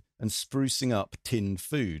bread and sprucing up tinned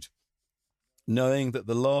food. Knowing that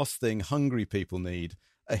the last thing hungry people need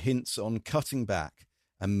are hints on cutting back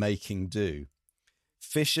and making do.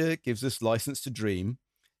 Fisher gives us license to dream,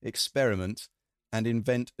 experiment, and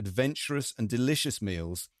invent adventurous and delicious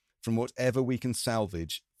meals from whatever we can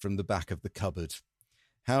salvage from the back of the cupboard.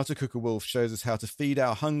 How to Cook a Wolf shows us how to feed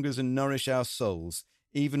our hungers and nourish our souls,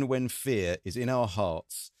 even when fear is in our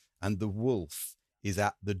hearts and the wolf is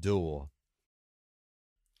at the door.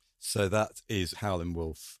 So that is Howlin'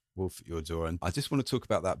 Wolf, Wolf at Your Door. And I just want to talk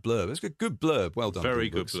about that blurb. It's a good blurb. Well done.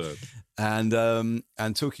 Very good blurb.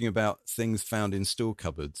 And talking about things found in store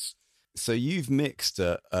cupboards. So you've mixed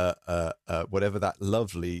whatever that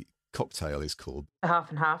lovely cocktail is called.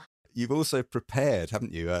 Half and half. You've also prepared,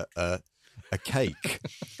 haven't you, a cake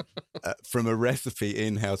from a recipe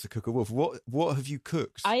in How to Cook a Wolf. What have you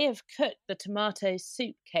cooked? I have cooked the tomato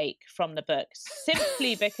soup cake from the book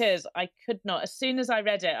simply because I could not. As soon as I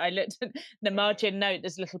read it, I looked at the margin note.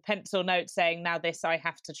 There's a little pencil note saying, now this I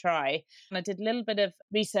have to try. And I did a little bit of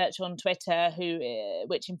research on Twitter,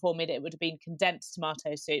 which informed me that it would have been condensed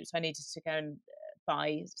tomato soup. So I needed to go and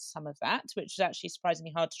buy some of that, which was actually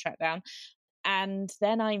surprisingly hard to track down. And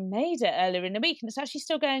then I made it earlier in the week, and it's actually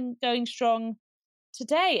still going strong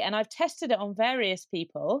today. And I've tested it on various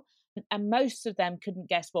people, and most of them couldn't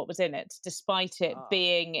guess what was in it, despite it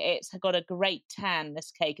being, it's got a great tan,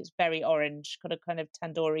 this cake. It's very orange, got a kind of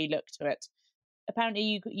tandoori look to it.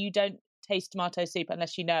 Apparently you don't taste tomato soup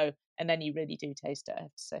unless you know, and then you really do taste it, I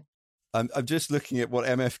have to say. I'm just looking at what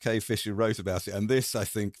M.F.K. Fisher wrote about it, and this, I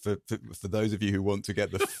think, for those of you who want to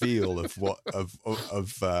get the feel of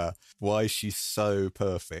why she's so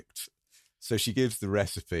perfect. So she gives the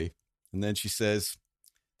recipe, and then she says,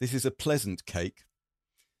 "This is a pleasant cake,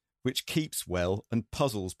 which keeps well and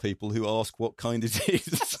puzzles people who ask what kind it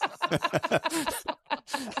is."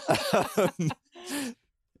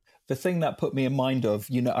 The thing that put me in mind of,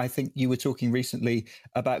 I think you were talking recently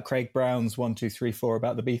about Craig Brown's 1, 2, 3, 4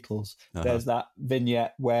 about the Beatles. Uh-huh. There's that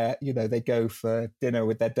vignette where, they go for dinner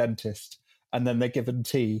with their dentist and then they're given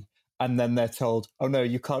tea and then they're told, oh no,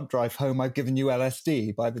 you can't drive home, I've given you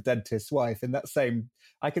LSD, by the dentist's wife. In that same,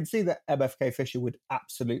 I can see that M.F.K. Fisher would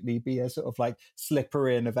absolutely be a sort of like slipper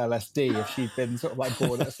in of LSD if she'd been sort of like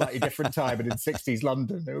born at a slightly different time and in 60s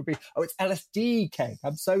London. It would be, oh, it's LSD cake.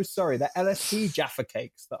 I'm so sorry. They're LSD Jaffa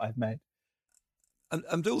cakes that I've made.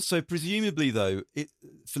 And also, presumably, though,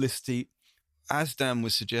 Felicity, as Dan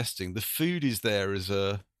was suggesting, the food is there as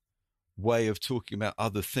a way of talking about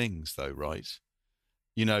other things, though, right?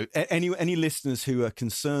 You know, any listeners who are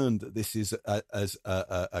concerned that this is as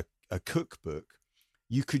a cookbook,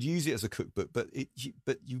 you could use it as a cookbook, but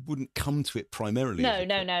you wouldn't come to it primarily. No.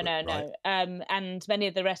 Right? And many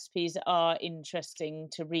of the recipes are interesting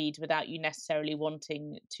to read without you necessarily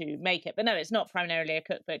wanting to make it. But no, it's not primarily a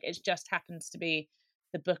cookbook. It just happens to be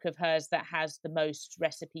the book of hers that has the most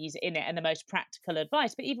recipes in it and the most practical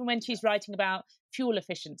advice. But even when she's writing about fuel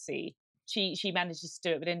efficiency, she manages to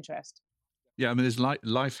do it with interest. Yeah, I mean, there's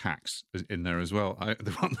life hacks in there as well.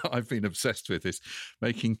 The one that I've been obsessed with is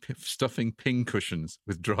stuffing pin cushions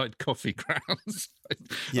with dried coffee grounds.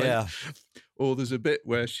 Yeah. Or there's a bit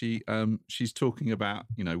where she's talking about,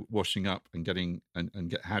 you know, washing up and getting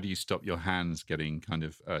how do you stop your hands getting kind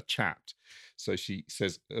of chapped. So she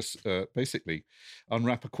says, basically,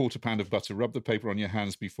 unwrap a 1/4 pound of butter, rub the paper on your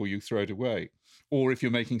hands before you throw it away. Or if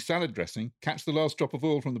you're making salad dressing, catch the last drop of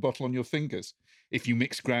oil from the bottle on your fingers. If you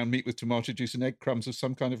mix ground meat with tomato juice and egg crumbs of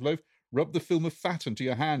some kind of loaf, rub the film of fat onto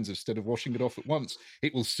your hands instead of washing it off at once.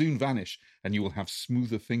 It will soon vanish and you will have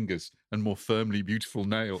smoother fingers and more firmly beautiful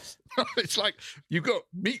nails. It's like you've got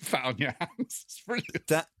meat fat on your hands. It's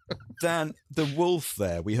brilliant. Dan, the wolf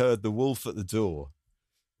there, we heard the wolf at the door,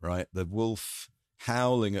 right? The wolf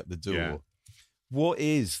howling at the door. Yeah. What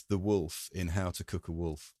is the wolf in How to Cook a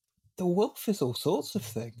Wolf? The wolf is all sorts of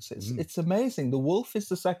things. It's amazing. The wolf is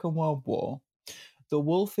the Second World War. The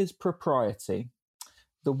wolf is propriety.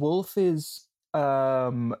 The wolf is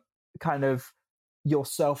kind of your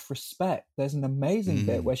self-respect. There's an amazing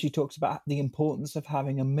bit where she talks about the importance of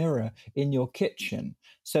having a mirror in your kitchen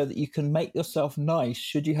so that you can make yourself nice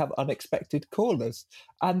should you have unexpected callers.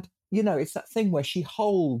 And, you know, it's that thing where she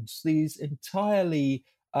holds these entirely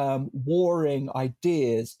warring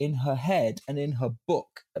ideas in her head and in her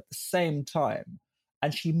book at the same time.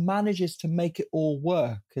 And she manages to make it all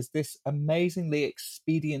work as this amazingly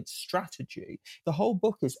expedient strategy. The whole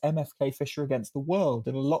book is M.F.K. Fisher against the world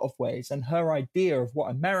in a lot of ways. And her idea of what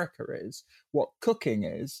America is, what cooking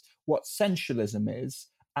is, what sensualism is,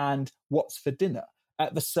 and what's for dinner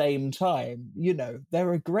at the same time. You know, there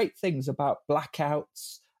are great things about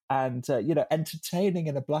blackouts and, you know, entertaining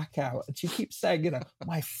in a blackout. And she keeps saying, you know,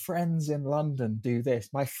 my friends in London do this,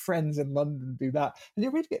 my friends in London do that. And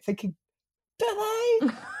you're reading it thinking, do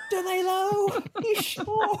they though? Are you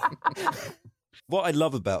sure? What I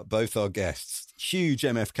love about both our guests, huge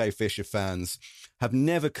M.F.K. Fisher fans, have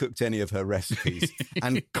never cooked any of her recipes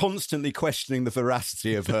and constantly questioning the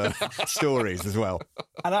veracity of her stories as well.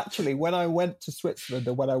 And actually, when I went to Switzerland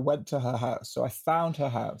and when I went to her house, so I found her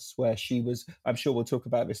house where she was, I'm sure we'll talk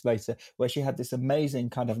about this later, where she had this amazing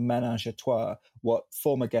kind of menage a trois, what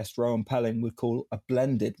former guest Rowan Pelling would call a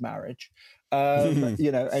blended marriage.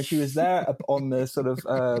 You know, and she was there on the sort of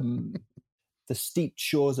the steep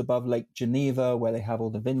shores above Lake Geneva where they have all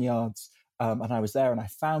the vineyards. And I was there and I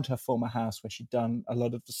found her former house where she'd done a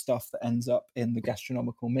lot of the stuff that ends up in the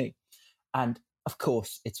gastronomical me. And of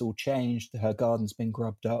course, it's all changed. Her garden's been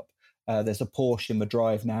grubbed up. There's a Porsche in the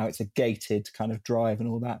drive now. It's a gated kind of drive and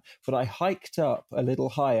all that. But I hiked up a little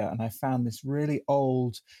higher and I found this really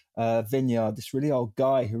old vineyard, this really old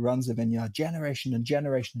guy who runs a vineyard. Generation and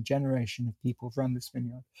generation and generation of people have run this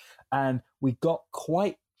vineyard. And we got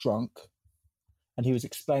quite drunk. And he was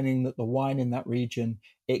explaining that the wine in that region,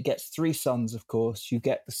 it gets 3 suns, of course. You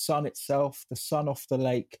get the sun itself, the sun off the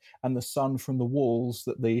lake, and the sun from the walls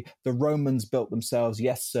that the Romans built themselves.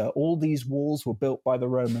 Yes, sir, all these walls were built by the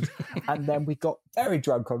Romans. And then we got very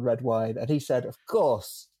drunk on red wine. And he said, of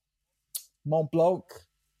course, Mont Blanc,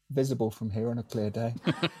 visible from here on a clear day.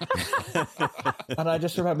 And I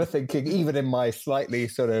just remember thinking, even in my slightly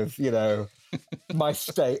sort of, you know, my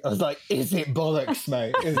state, I was like, is it bollocks,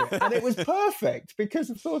 mate? Is it? And it was perfect because,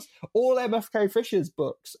 of course, all M.F.K. Fisher's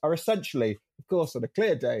books are essentially, of course, on a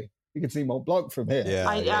clear day, you can see Mont Blanc from here.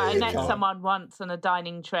 I met someone once on a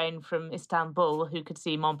dining train from Istanbul who could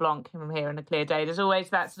see Mont Blanc from here on a clear day. There's always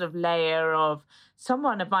that sort of layer of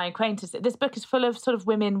someone of my acquaintance. This book is full of sort of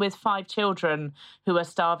women with 5 children who are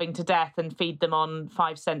starving to death and feed them on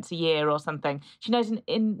 5 cents a year or something. She knows an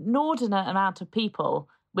inordinate amount of people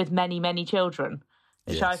with many, many children,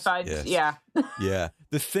 which I find, yeah.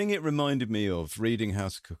 The thing it reminded me of, reading How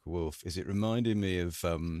to Cook a Wolf, is it reminded me of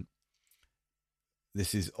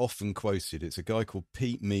this is often quoted. It's a guy called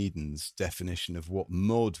Pete Meaden's definition of what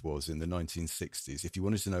mod was in the 1960s. If you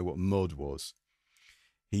wanted to know what mod was,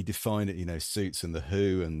 he defined it, Suits and The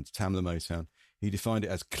Who and Tamla Motown. He defined it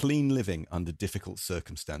as clean living under difficult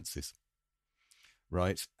circumstances.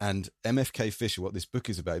 Right? And M.F.K. Fisher, what this book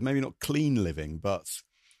is about, maybe not clean living, but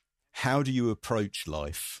how do you approach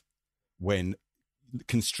life when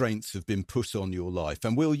constraints have been put on your life?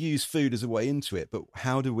 And we'll use food as a way into it, but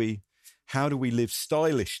how do we live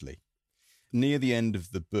stylishly? Near the end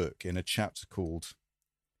of the book, in a chapter called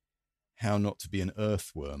How Not to Be an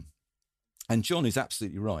Earthworm, and John is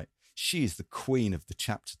absolutely right, she is the queen of the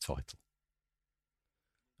chapter title.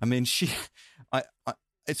 I mean,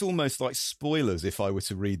 it's almost like spoilers if I were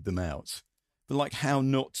to read them out. But like How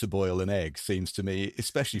Not to Boil an Egg seems to me,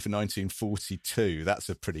 especially for 1942, that's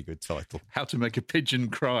a pretty good title. How to Make a Pigeon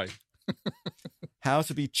Cry. How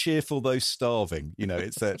to Be Cheerful Though Starving,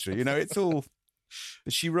 etc. It's all...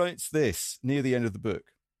 But she writes this near the end of the book.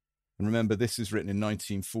 And remember, this was written in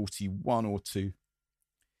 1941 or 2.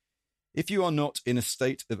 If you are not in a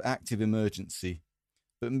state of active emergency,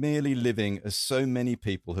 but merely living as so many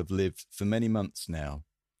people have lived for many months now,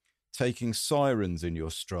 taking sirens in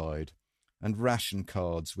your stride and ration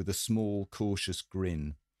cards with a small, cautious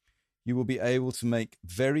grin, you will be able to make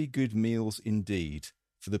very good meals indeed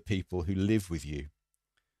for the people who live with you.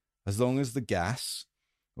 As long as the gas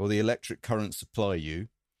or the electric current supply you,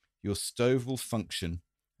 your stove will function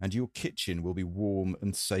and your kitchen will be warm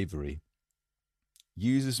and savoury.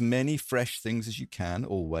 Use as many fresh things as you can,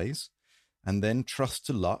 always, and then trust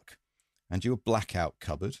to luck and your blackout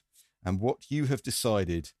cupboard and what you have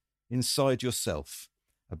decided inside yourself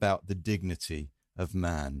about the dignity of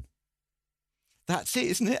man. That's it,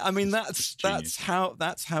 isn't it? I mean, that's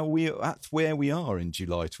where we are in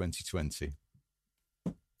July 2020.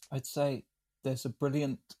 I'd say there's a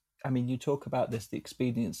brilliant... I mean, you talk about this, the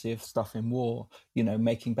expediency of stuff in war,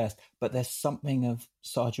 making best, but there's something of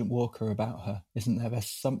Sergeant Walker about her, isn't there? There's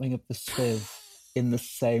something of the Spiv in the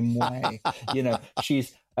same way.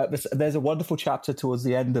 She's... there's a wonderful chapter towards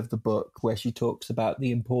the end of the book where she talks about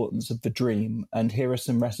the importance of the dream, and here are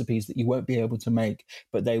some recipes that you won't be able to make,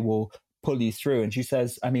 but they will pull you through. And she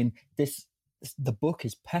says, I mean, the book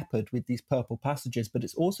is peppered with these purple passages, but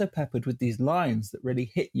it's also peppered with these lines that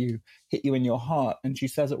really hit you in your heart. And she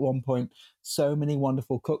says at one point, so many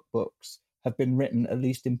wonderful cookbooks have been written, at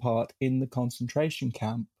least in part, in the concentration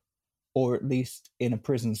camp, or at least in a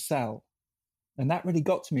prison cell. And that really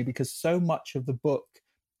got to me because so much of the book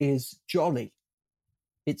is jolly.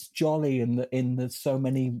 It's jolly in the so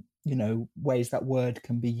many, ways that word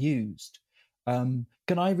can be used.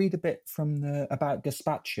 Can I read a bit about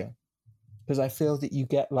Gazpacho? Because I feel that you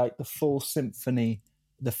get like the full symphony,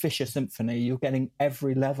 the Fisher symphony. You're getting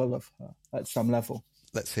every level of her at some level.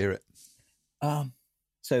 Let's hear it.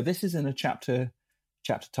 So this is in a chapter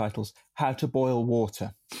titles, How to Boil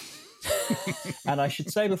Water. And I should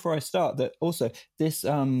say before I start that also this,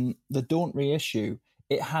 the Daunt reissue,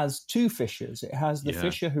 it has two Fishers. It has the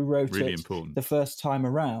Fisher who wrote really it important. The first time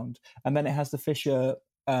around, and then it has the Fisher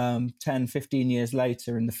 10, 15 years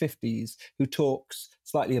later in the 50s, who talks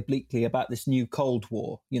slightly obliquely about this new Cold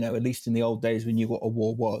War, at least in the old days we knew what a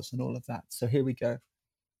war was and all of that. So here we go.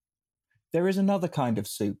 There is another kind of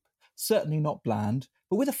soup, certainly not bland,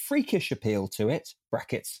 but with a freakish appeal to it,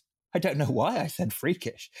 brackets. I don't know why I said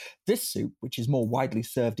freakish. This soup, which is more widely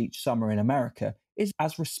served each summer in America, is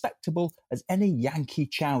as respectable as any Yankee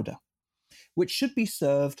chowder, which should be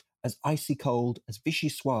served as icy cold as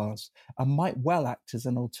vichyssoise and might well act as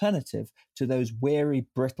an alternative to those weary,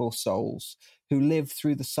 brittle souls who live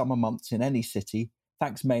through the summer months in any city,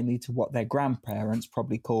 thanks mainly to what their grandparents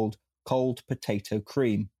probably called cold potato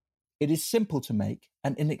cream. It is simple to make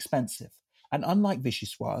and inexpensive, and unlike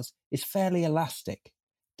vichyssoise, is fairly elastic,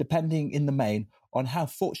 depending in the main on how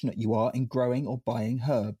fortunate you are in growing or buying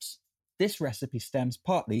herbs. This recipe stems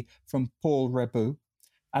partly from Paul Rebou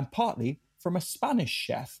and partly from a Spanish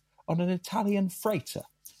chef on an Italian freighter,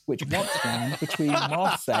 which once ran between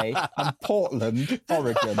Marseille and Portland,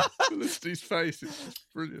 Oregon. Felicity's face, it's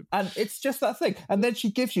just brilliant. And it's just that thing. And then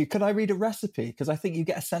she gives you, can I read a recipe? Because I think you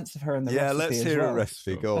get a sense of her in the recipe. Yeah, let's hear a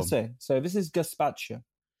recipe. Go on. So this is gazpacho.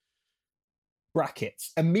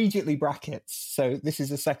 Brackets, immediately brackets. So this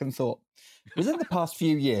is a second thought. Within the past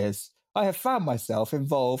few years, I have found myself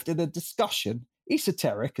involved in a discussion,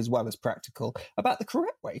 esoteric as well as practical, about the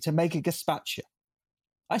correct way to make a gazpacho.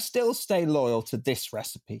 I still stay loyal to this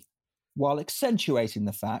recipe, while accentuating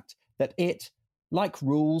the fact that it, like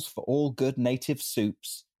rules for all good native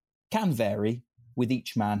soups, can vary with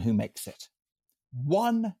each man who makes it.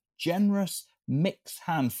 1 generous mixed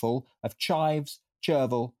handful of chives,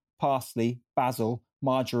 chervil, parsley, basil,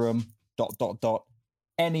 marjoram, ...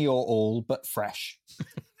 any or all but fresh.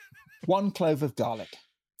 1 clove of garlic,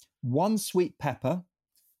 1 sweet pepper,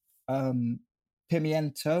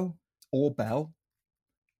 pimiento or bell,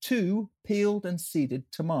 2 peeled and seeded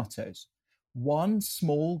tomatoes, 1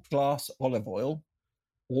 small glass olive oil,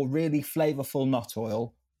 or really flavorful nut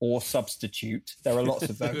oil, or substitute. There are lots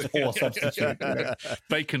of those, or substitute. You know.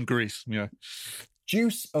 Bacon grease, yeah.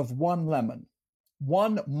 Juice of 1 lemon,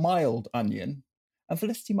 1 mild onion. And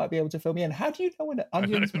Felicity might be able to fill me in. How do you know when an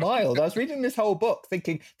onion's mild? I was reading this whole book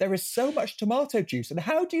thinking there is so much tomato juice. And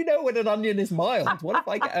how do you know when an onion is mild? What if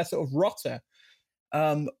I get a sort of rotter?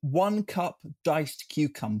 1 cup diced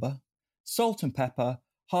cucumber, salt and pepper,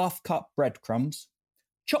 1/2 cup breadcrumbs.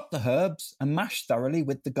 Chop the herbs and mash thoroughly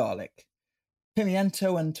with the garlic.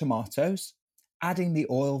 Pimiento and tomatoes, adding the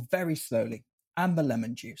oil very slowly, and the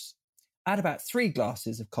lemon juice. Add about 3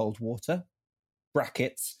 glasses of cold water.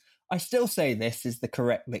 Brackets. I still say this is the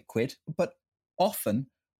correct liquid, but often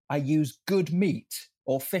I use good meat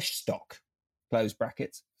or fish stock, close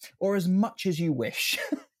brackets, or as much as you wish.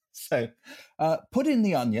 So put in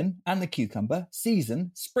the onion and the cucumber,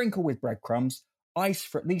 season, sprinkle with breadcrumbs, ice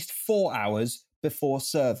for at least 4 hours before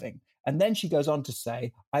serving. And then she goes on to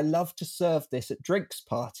say, I love to serve this at drinks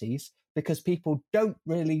parties because people don't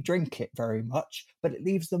really drink it very much, but it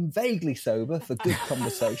leaves them vaguely sober for good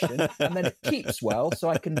conversation. And then it keeps well, so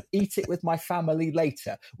I can eat it with my family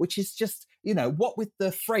later, which is just, you know, what with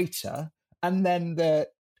the freighter and then the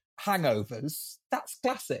hangovers, that's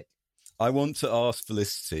classic. I want to ask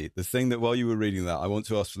Felicity, the thing that while you were reading that, I want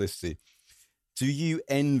to ask Felicity, do you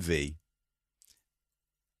envy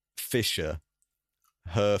Fisher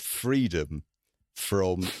her freedom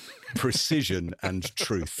from precision and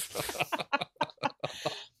truth?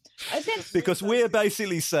 Because we're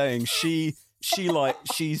basically saying she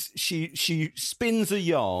spins a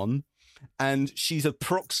yarn and she's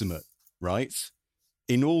approximate, right?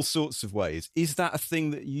 In all sorts of ways. Is that a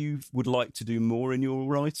thing that you would like to do more in your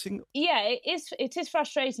writing? Yeah, it is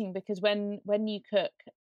frustrating because when you cook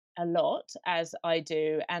a lot, as I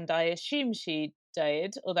do, and I assume she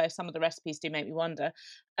did, although some of the recipes do make me wonder,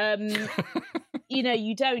 you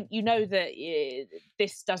know that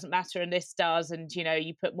this doesn't matter and this does, and you know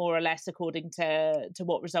you put more or less according to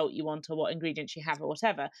what result you want or what ingredients you have or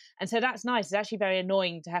whatever. And so that's nice. It's actually very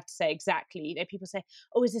annoying to have to say exactly. You know, people say,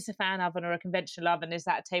 oh, is this a fan oven or a conventional oven? Is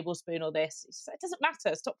that a tablespoon or this? It doesn't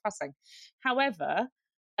matter. Stop fussing. However,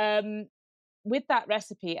 with that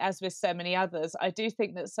recipe, as with so many others, I do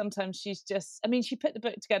think that sometimes she put the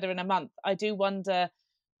book together in a month. I do wonder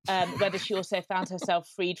whether she also found herself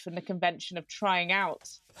freed from the convention of trying out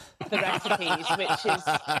the recipes, which is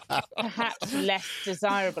perhaps less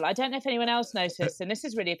desirable. I don't know if anyone else noticed, and this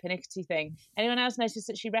is really a pernickety thing, anyone else noticed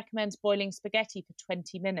that she recommends boiling spaghetti for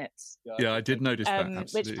 20 minutes? Yeah, I did notice that,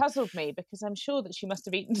 which puzzled me because I'm sure that she must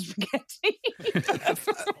have eaten spaghetti.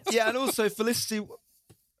 Yeah, and also, Felicity,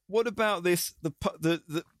 what about this?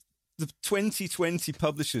 The 2020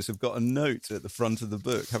 publishers have got a note at the front of the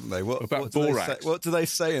book, haven't they? What do they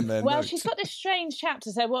say in their note? She's got this strange chapter.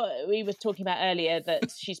 So what we were talking about earlier,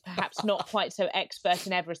 that she's perhaps not quite so expert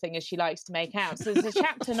in everything as she likes to make out. So there's a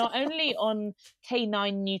chapter not only on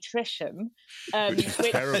canine nutrition, which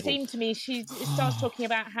seemed to me, she starts talking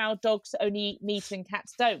about how dogs only eat meat and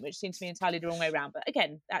cats don't, which seems to me entirely the wrong way around. But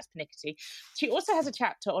again, that's pernickety. She also has a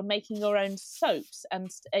chapter on making your own soaps, and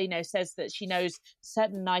says that she knows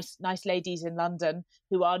certain nice ladies in London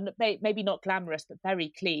who are maybe not glamorous but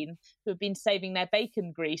very clean, who have been saving their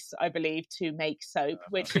bacon grease, I believe, to make soap,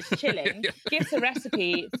 which is chilling. Gives a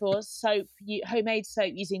recipe for soap, homemade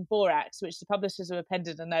soap using borax, which the publishers have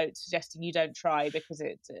appended a note suggesting you don't try because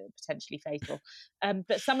it's potentially fatal.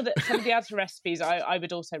 But some of the other recipes I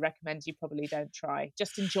would also recommend you probably don't try.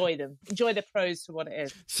 Just enjoy them. Enjoy the prose for what it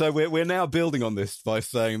is. So we're now building on this by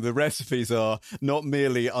saying the recipes are not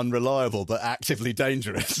merely unreliable but actively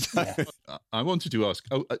dangerous. Yeah. I wanted to ask,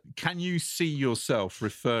 can you see yourself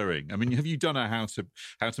referring? I mean, have you done a how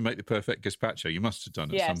to make the perfect gazpacho? You must have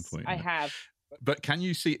done at some point. Yes, I have. But can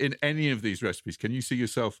you see in any of these recipes, can you see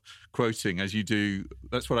yourself quoting as you do?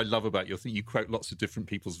 That's what I love about your thing. You quote lots of different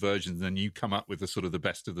people's versions and then you come up with the sort of the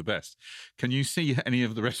best of the best. Can you see any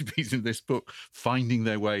of the recipes in this book finding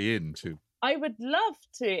their way into? I would love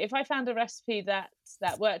to. If I found a recipe that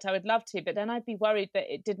worked, I would love to. But then I'd be worried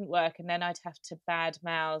that it didn't work, and then I'd have to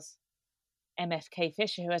badmouth M.F.K.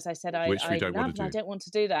 Fisher, who, as I said, I love, and I don't want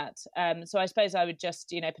to do that. So I suppose I would just,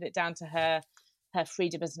 put it down to her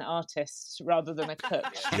freedom as an artist rather than a cook.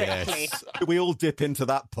 Strictly. Yes. We all dip into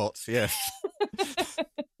that pot. Yes.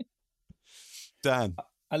 Dan.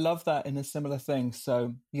 I love that in a similar thing.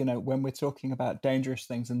 So, when we're talking about dangerous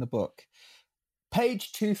things in the book,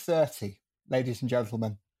 page 230, ladies and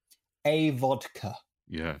gentlemen, a vodka.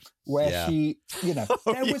 Yes. Where she, there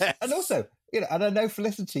was, yes. and also, and I know,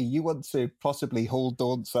 Felicity, you want to possibly haul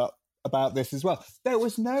Daunce up about this as well. There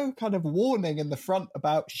was no kind of warning in the front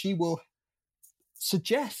about she will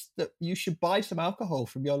suggest that you should buy some alcohol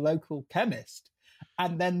from your local chemist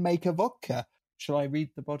and then make a vodka. Shall I read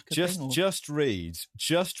the vodka thing? Just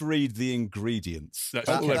read the ingredients. That's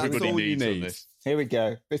all everybody needs on this. Here we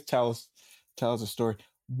go. This tells a story.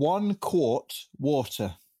 1 quart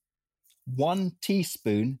water, 1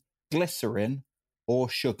 teaspoon glycerin or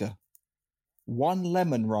sugar, 1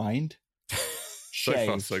 lemon rind, So shaved.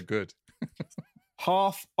 far, so good.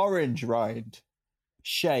 Half orange rind,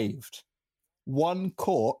 shaved, 1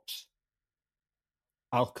 quart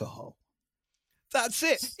alcohol. That's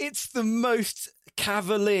it. It's the most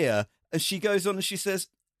cavalier. As she goes on and she says,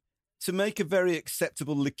 to make a very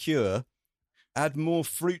acceptable liqueur, add more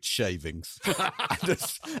fruit shavings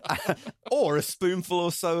or a spoonful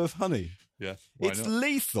or so of honey. Yeah, it's not?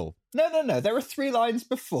 lethal. No. There are 3 lines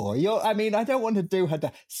before. I don't want to do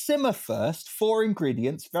her. Simmer first, 4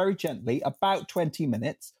 ingredients, very gently, about 20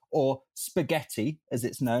 minutes, or spaghetti, as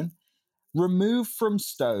it's known. Remove from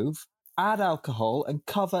stove, add alcohol, and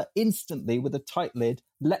cover instantly with a tight lid.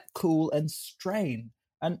 Let cool and strain.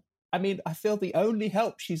 And I feel the only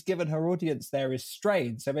help she's given her audience there is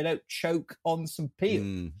strain, so they don't choke on some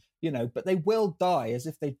peel. But they will die as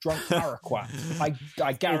if they drunk Paraquat.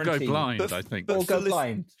 I guarantee. Or go blind, I think. Or go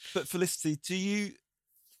blind. But Felicity,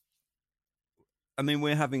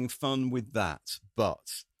 we're having fun with that,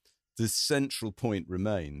 but the central point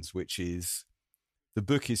remains, which is the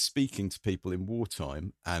book is speaking to people in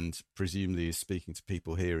wartime and presumably is speaking to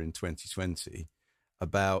people here in 2020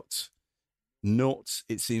 about not,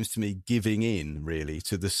 it seems to me, giving in really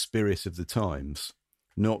to the spirit of the times,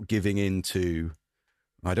 not giving in to,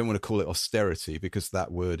 I don't want to call it austerity because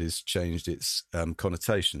that word has changed its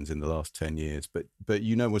connotations in the last 10 years, but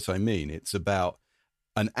you know what I mean. It's about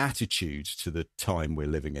an attitude to the time we're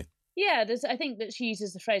living in. Yeah, I think that she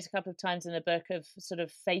uses the phrase a couple of times in the book of sort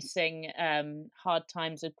of facing hard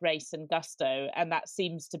times with grace and gusto, and that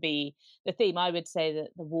seems to be the theme. I would say that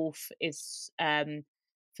the wolf is,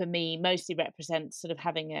 for me, mostly represents sort of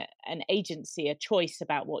having an agency, a choice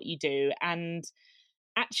about what you do, and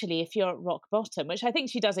actually, if you're at rock bottom, which I think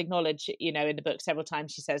she does acknowledge, in the book several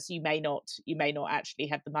times, she says you may not actually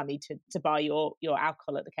have the money to buy your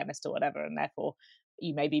alcohol at the chemist or whatever, and therefore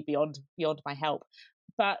you may be beyond my help.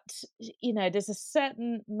 But, there's a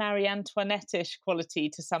certain Marie Antoinette-ish quality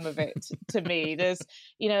to some of it, to me. There's,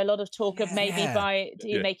 a lot of talk of maybe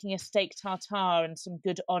making a steak tartare and some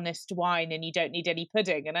good, honest wine, and you don't need any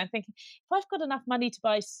pudding. And I'm thinking, if I've got enough money to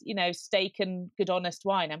buy, steak and good, honest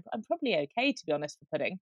wine, I'm probably okay, to be honest, for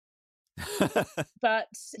pudding. But,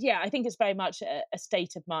 yeah, I think it's very much a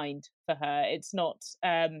state of mind for her. It's not,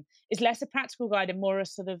 it's less a practical guide and more a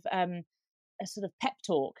sort of pep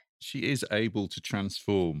talk. She is able to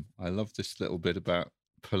transform. I love this little bit about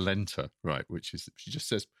polenta, right? Which is, she just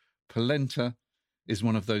says, polenta is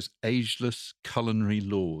one of those ageless culinary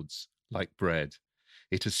lords, like bread.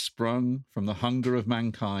 It has sprung from the hunger of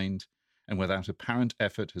mankind and without apparent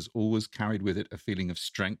effort has always carried with it a feeling of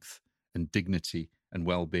strength and dignity and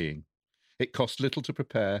well-being. It costs little to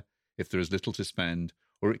prepare if there is little to spend,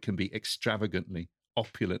 or it can be extravagantly,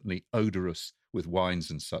 opulently odorous with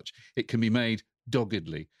wines and such. It can be made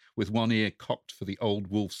doggedly, with one ear cocked for the old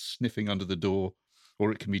wolf sniffing under the door,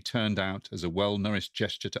 or it can be turned out as a well-nourished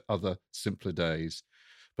gesture to other, simpler days.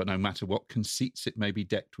 But no matter what conceits it may be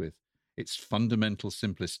decked with, its fundamental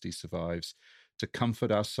simplicity survives, to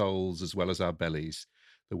comfort our souls as well as our bellies,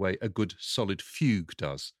 the way a good solid fugue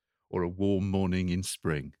does, or a warm morning in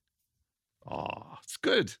spring. It's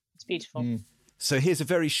good. It's beautiful. So here's a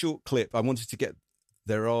very short clip. I wanted to get,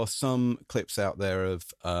 there are some clips out there of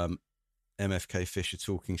M.F.K. Fisher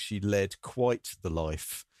talking. She led quite the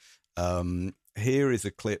life. Here is a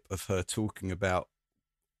clip of her talking about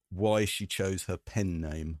why she chose her pen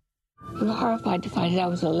name. We were horrified to find out I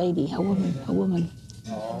was a lady, a woman.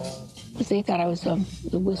 Because they thought I was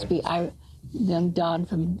the wispy young Don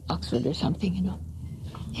from Oxford or something,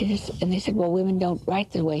 And they said, well, women don't write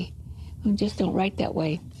the way. Women just don't write that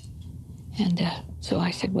way. And so I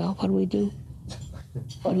said, well, what do we do?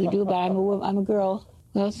 What do we do? But I'm a girl.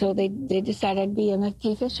 Well, so they decided I'd be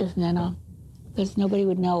M.F.K. Fisher from then on, because nobody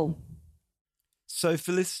would know. So,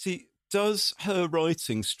 Felicity, does her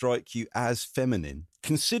writing strike you as feminine,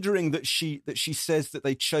 considering that she says that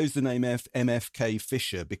they chose the name M.F.K.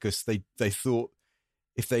 Fisher because they thought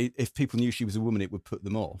if people knew she was a woman, it would put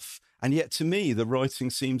them off. And yet, to me, the writing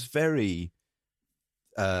seems very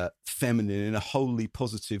feminine in a wholly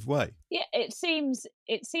positive way. Yeah, it seems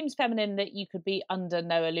feminine, that you could be under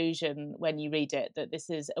no illusion when you read it that this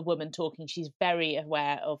is a woman talking. She's very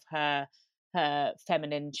aware of her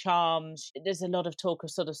feminine charms. There's a lot of talk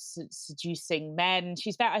of sort of seducing men.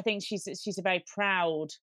 I think she's a very proud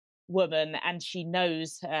woman, and she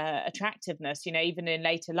knows her attractiveness. You know, even in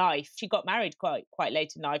later life, she got married quite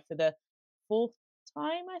late in life for the fourth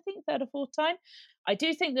time, I think, third or fourth time. I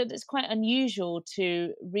do think that it's quite unusual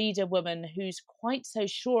to read a woman who's quite so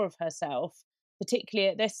sure of herself, particularly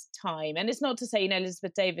at this time. And it's not to say,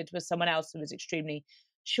 Elizabeth David was someone else who was extremely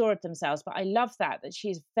sure of themselves, but I love that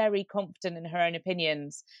she's very confident in her own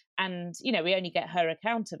opinions. And, we only get her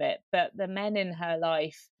account of it, but the men in her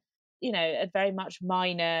life, are very much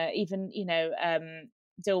minor. Even,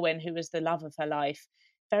 Dilwyn, who was the love of her life,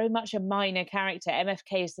 very much a minor character.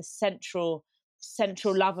 M.F.K. is the central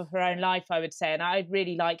love of her own life, I would say. And I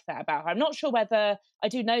really like that about her. I'm not sure whether, I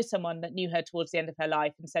do know someone that knew her towards the end of her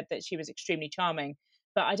life and said that she was extremely charming,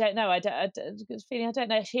 but I don't know. I don't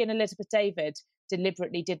know if she and Elizabeth David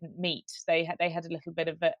deliberately didn't meet. They had a little bit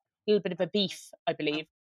of a beef, I believe.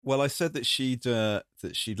 Well, I said that she'd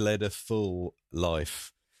led a full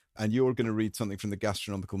life, and you're going to read something from The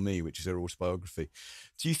Gastronomical Me, which is her autobiography.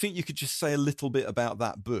 Do you think you could just say a little bit about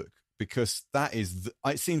that book? Because that is,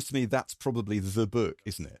 it seems to me that's probably the book,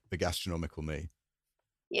 isn't it? The Gastronomical Me.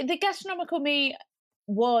 Yeah, The Gastronomical Me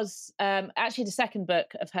was actually the second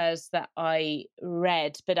book of hers that I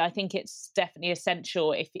read, but I think it's definitely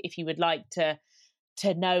essential if you would like to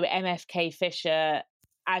know M.F.K. Fisher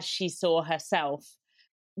as she saw herself,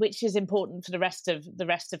 which is important for the rest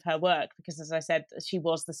of her work, because, as I said, she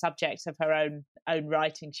was the subject of her own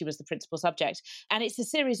writing. She was the principal subject, and it's a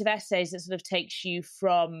series of essays that sort of takes you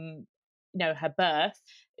from her birth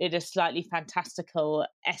in a slightly fantastical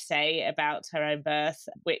essay about her own birth,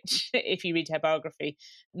 which, if you read her biography,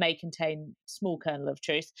 may contain a small kernel of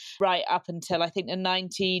truth, right up until I think the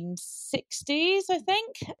 1960s. I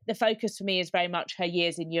think the focus for me is very much her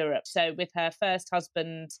years in Europe. So with her first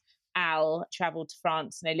husband, Al, travelled to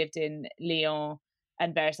France, and they lived in Lyon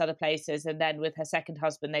and various other places. And then with her second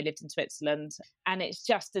husband, they lived in Switzerland. And it's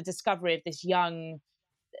just the discovery of this young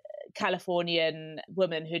Californian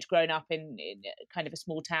woman who'd grown up in kind of a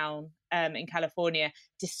small town in California,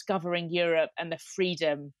 discovering Europe and the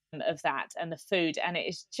freedom of that and the food. And it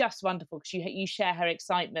is just wonderful, because you share her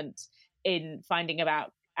excitement in finding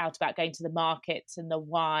out about going to the markets and the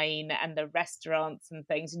wine and the restaurants and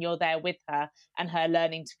things, and you're there with her and her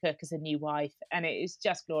learning to cook as a new wife, and it is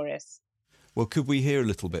just glorious. Well, could we hear a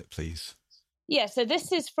little bit, please? Yeah, so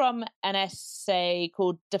this is from an essay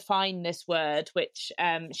called Define This Word, which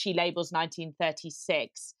she labels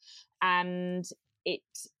 1936, and it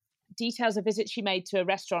details a visit she made to a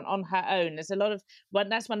restaurant on her own. There's a lot of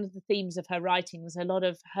that's one of the themes of her writing. There's a lot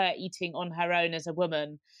of her eating on her own as a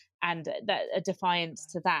woman, and a defiance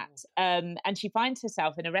to that. And she finds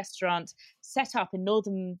herself in a restaurant set up in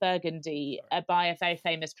northern Burgundy by a very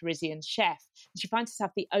famous Parisian chef. And she finds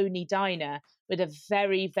herself the only diner, with a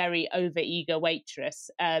very, very over-eager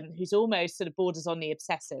waitress who's almost sort of borders on the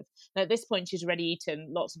obsessive. Now, at this point, she's already eaten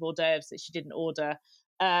lots of hors d'oeuvres that she didn't order,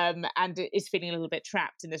 and is feeling a little bit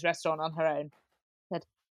trapped in this restaurant on her own. Said,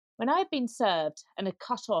 when I had been served and had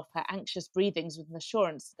cut off her anxious breathings with an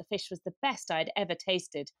assurance that the fish was the best I had ever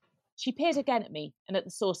tasted, she peered again at me and at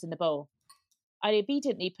the sauce in the bowl. I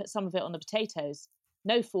obediently put some of it on the potatoes.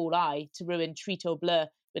 No fool I, to ruin trito bleu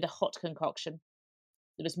with a hot concoction.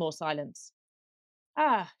 There was more silence.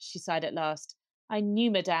 Ah, she sighed at last, I knew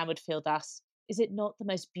Madame would feel thus. Is it not the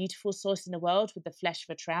most beautiful sauce in the world, with the flesh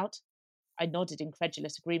of a trout? I nodded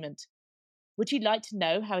incredulous agreement. Would you like to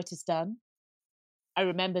know how it is done? I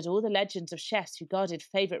remembered all the legends of chefs who guarded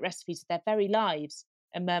favourite recipes with their very lives,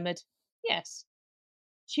 and murmured, yes.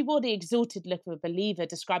 She wore the exalted look of a believer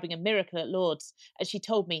describing a miracle at Lourdes, as she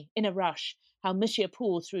told me, in a rush, how Monsieur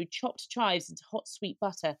Paul threw chopped chives into hot sweet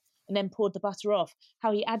butter, and then poured the butter off,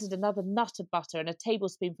 how he added another nut of butter and a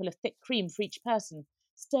tablespoonful of thick cream for each person,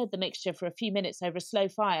 stirred the mixture for a few minutes over a slow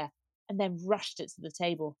fire, and then rushed it to the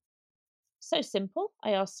table. So simple?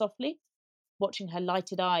 I asked softly, watching her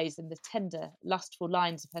lighted eyes and the tender, lustful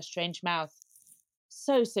lines of her strange mouth.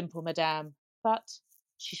 So simple, madame, but,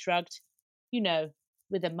 she shrugged, you know,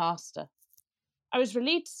 with a master. I was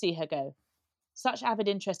relieved to see her go. Such avid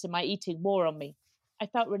interest in my eating wore on me. I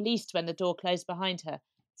felt released when the door closed behind her,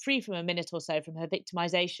 free from a minute or so from her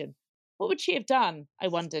victimization. What would she have done, I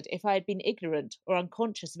wondered, if I had been ignorant or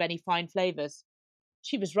unconscious of any fine flavours?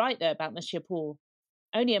 She was right, though, about Monsieur Paul.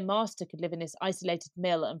 Only a master could live in this isolated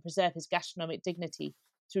mill and preserve his gastronomic dignity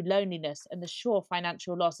through loneliness and the sure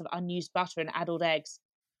financial loss of unused butter and addled eggs.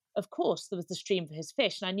 Of course, there was the stream for his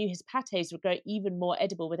fish, and I knew his pâtés would grow even more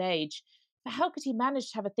edible with age. But how could he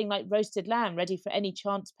manage to have a thing like roasted lamb ready for any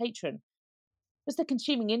chance patron? Was the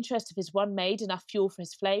consuming interest of his one maid enough fuel for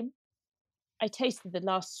his flame? I tasted the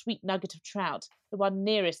last sweet nugget of trout, the one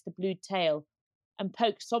nearest the blued tail, and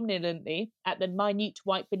poked somnolently at the minute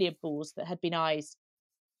white billiard balls that had been eyes.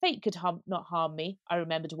 Fate could not harm me, I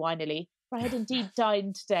remembered whinily, for I had indeed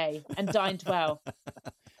dined today, and dined well.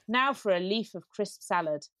 Now for a leaf of crisp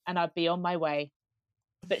salad, and I'd be on my way.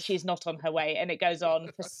 But she's not on her way, and it goes on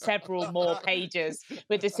for several more pages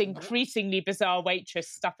with this increasingly bizarre waitress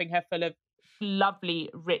stuffing her full of lovely,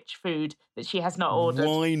 rich food that she has not ordered.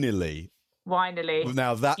 Winily. Winily.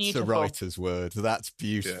 Now that's Beautiful. a writer's word. That's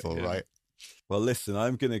beautiful, right? Well, listen,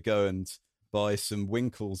 I'm going to go and buy some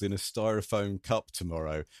winkles in a styrofoam cup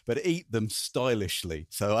tomorrow, but eat them stylishly.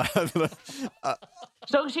 So I have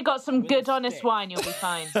as long as you got some good, honest wine, you'll be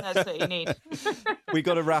fine. That's what you need. We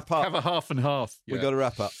got to wrap up. Have a half and half. We got to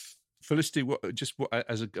wrap up. Felicity,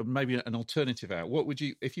 as maybe an alternative out, what would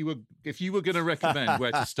you, if you were going to recommend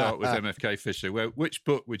where to start with M.F.K. Fisher, which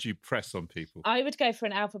book would you press on people? I would go for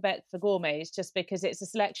an alphabet for gourmets, just because it's a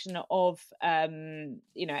selection of, an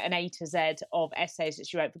A to Z of essays that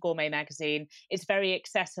she wrote for Gourmet magazine. It's very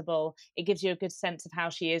accessible. It gives you a good sense of how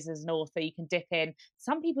she is as an author. You can dip in.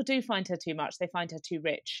 Some people do find her too much. They find her too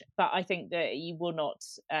rich, but I think that you will not,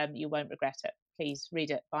 you won't regret it. Please read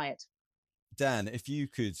it, buy it. Dan, if you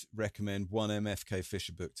could recommend one M.F.K.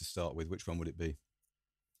 Fisher book to start with, which one would it be?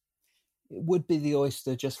 It would be The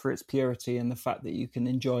Oyster, just for its purity and the fact that you can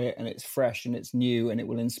enjoy it and it's fresh and it's new and it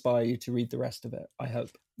will inspire you to read the rest of it, I hope.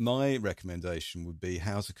 My recommendation would be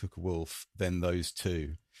How to Cook a Wolf, then those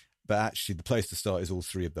two. But actually, the place to start is all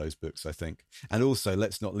three of those books, I think. And also,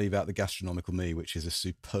 let's not leave out The Gastronomical Me, which is a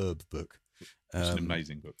superb book. It's an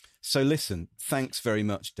amazing book. So listen, thanks very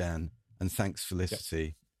much, Dan, and thanks,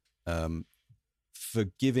 Felicity. Yep. For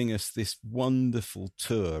giving us this wonderful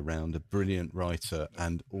tour around a brilliant writer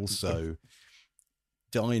and also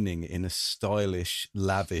dining in a stylish,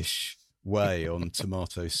 lavish way on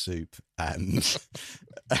tomato soup and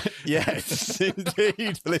yes,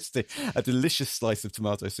 indeed, Felicity, a delicious slice of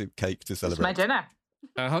tomato soup cake to celebrate. It's my dinner.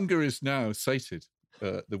 Our hunger is now sated.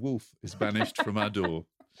 The wolf is banished from our door.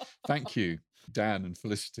 Thank you, Dan and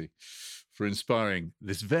Felicity, for inspiring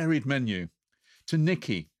this varied menu. To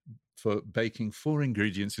Nikki, for baking 4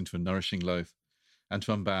 ingredients into a nourishing loaf, and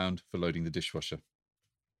to Unbound for loading the dishwasher.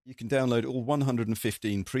 You can download all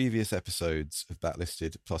 115 previous episodes of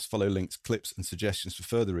Backlisted, plus follow links, clips and suggestions for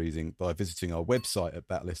further reading by visiting our website at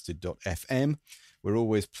backlisted.fm. We're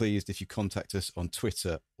always pleased if you contact us on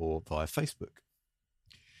Twitter or via Facebook.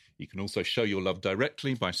 You can also show your love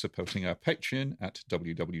directly by supporting our Patreon at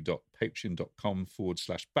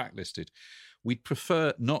www.patreon.com/backlisted. We'd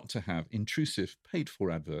prefer not to have intrusive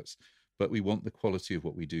paid-for adverts, but we want the quality of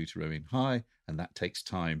what we do to remain high, and that takes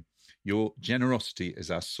time. Your generosity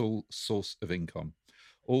is our sole source of income.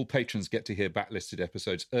 All patrons get to hear Backlisted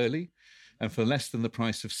episodes early, and for less than the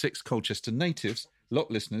price of 6 Colchester natives,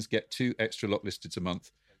 Lot listeners get 2 extra Lot Listeds a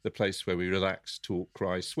month, the place where we relax, talk,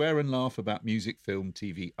 cry, swear and laugh about music, film,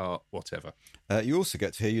 TV, art, whatever. You also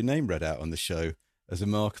get to hear your name read out on the show as a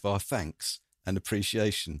mark of our thanks and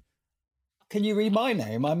appreciation. Can you read my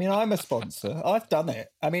name? I mean, I'm a sponsor. I've done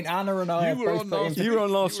it. I mean, Anna and I You were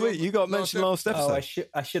on last week. You got mentioned last episode. Oh,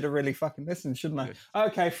 I should have really fucking listened, shouldn't I? Yes.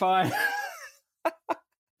 Okay, fine.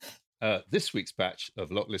 This week's batch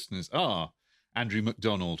of Lot listeners are Andrew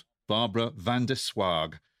MacDonald, Barbara van der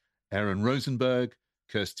Swag, Aaron Rosenberg,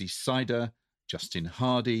 Kirsty Sider, Justin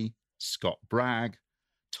Hardy, Scott Bragg,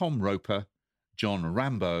 Tom Roper, John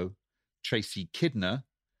Rambo, Tracy Kidner,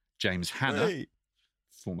 James Hanna,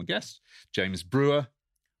 former guest, James Brewer,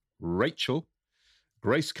 Rachel,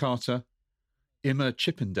 Grace Carter, Emma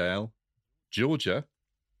Chippendale, Georgia,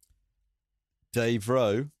 Dave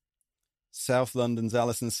Rowe, South London's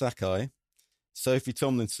Alison Sakai, Sophie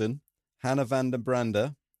Tomlinson, Hannah van der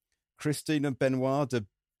Brander, Christina Benoit de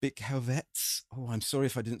Bickhovets. Oh, I'm sorry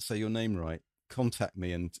if I didn't say your name right. Contact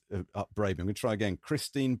me and upbraid me. I'm going to try again.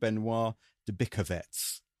 Christine Benoit de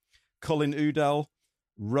Bickhovets, Colin Udall,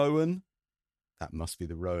 Rowan. That must be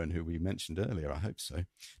the Rowan who we mentioned earlier. I hope so.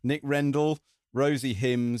 Nick Rendell, Rosie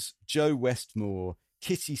Hims, Joe Westmore,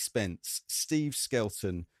 Kitty Spence, Steve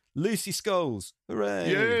Skelton, Lucy Scholes. Hooray!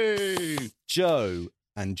 Yay! Joe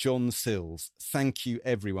and John Sills. Thank you,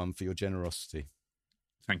 everyone, for your generosity.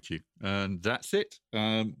 Thank you. And that's it.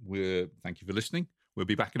 Thank you for listening. We'll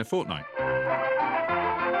be back in a fortnight.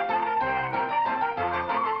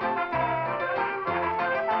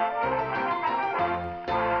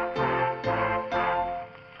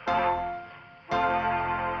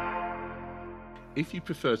 If you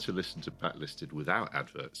prefer to listen to Backlisted without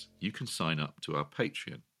adverts, you can sign up to our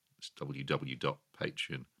Patreon. It's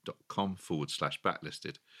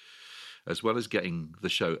www.patreon.com/backlisted. As well as getting the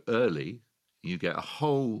show early, you get a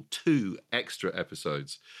whole 2 extra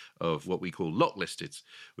episodes of what we call Locklisted,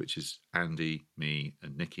 which is Andy, me,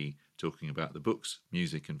 and Nikki talking about the books,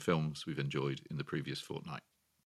 music, and films we've enjoyed in the previous fortnight.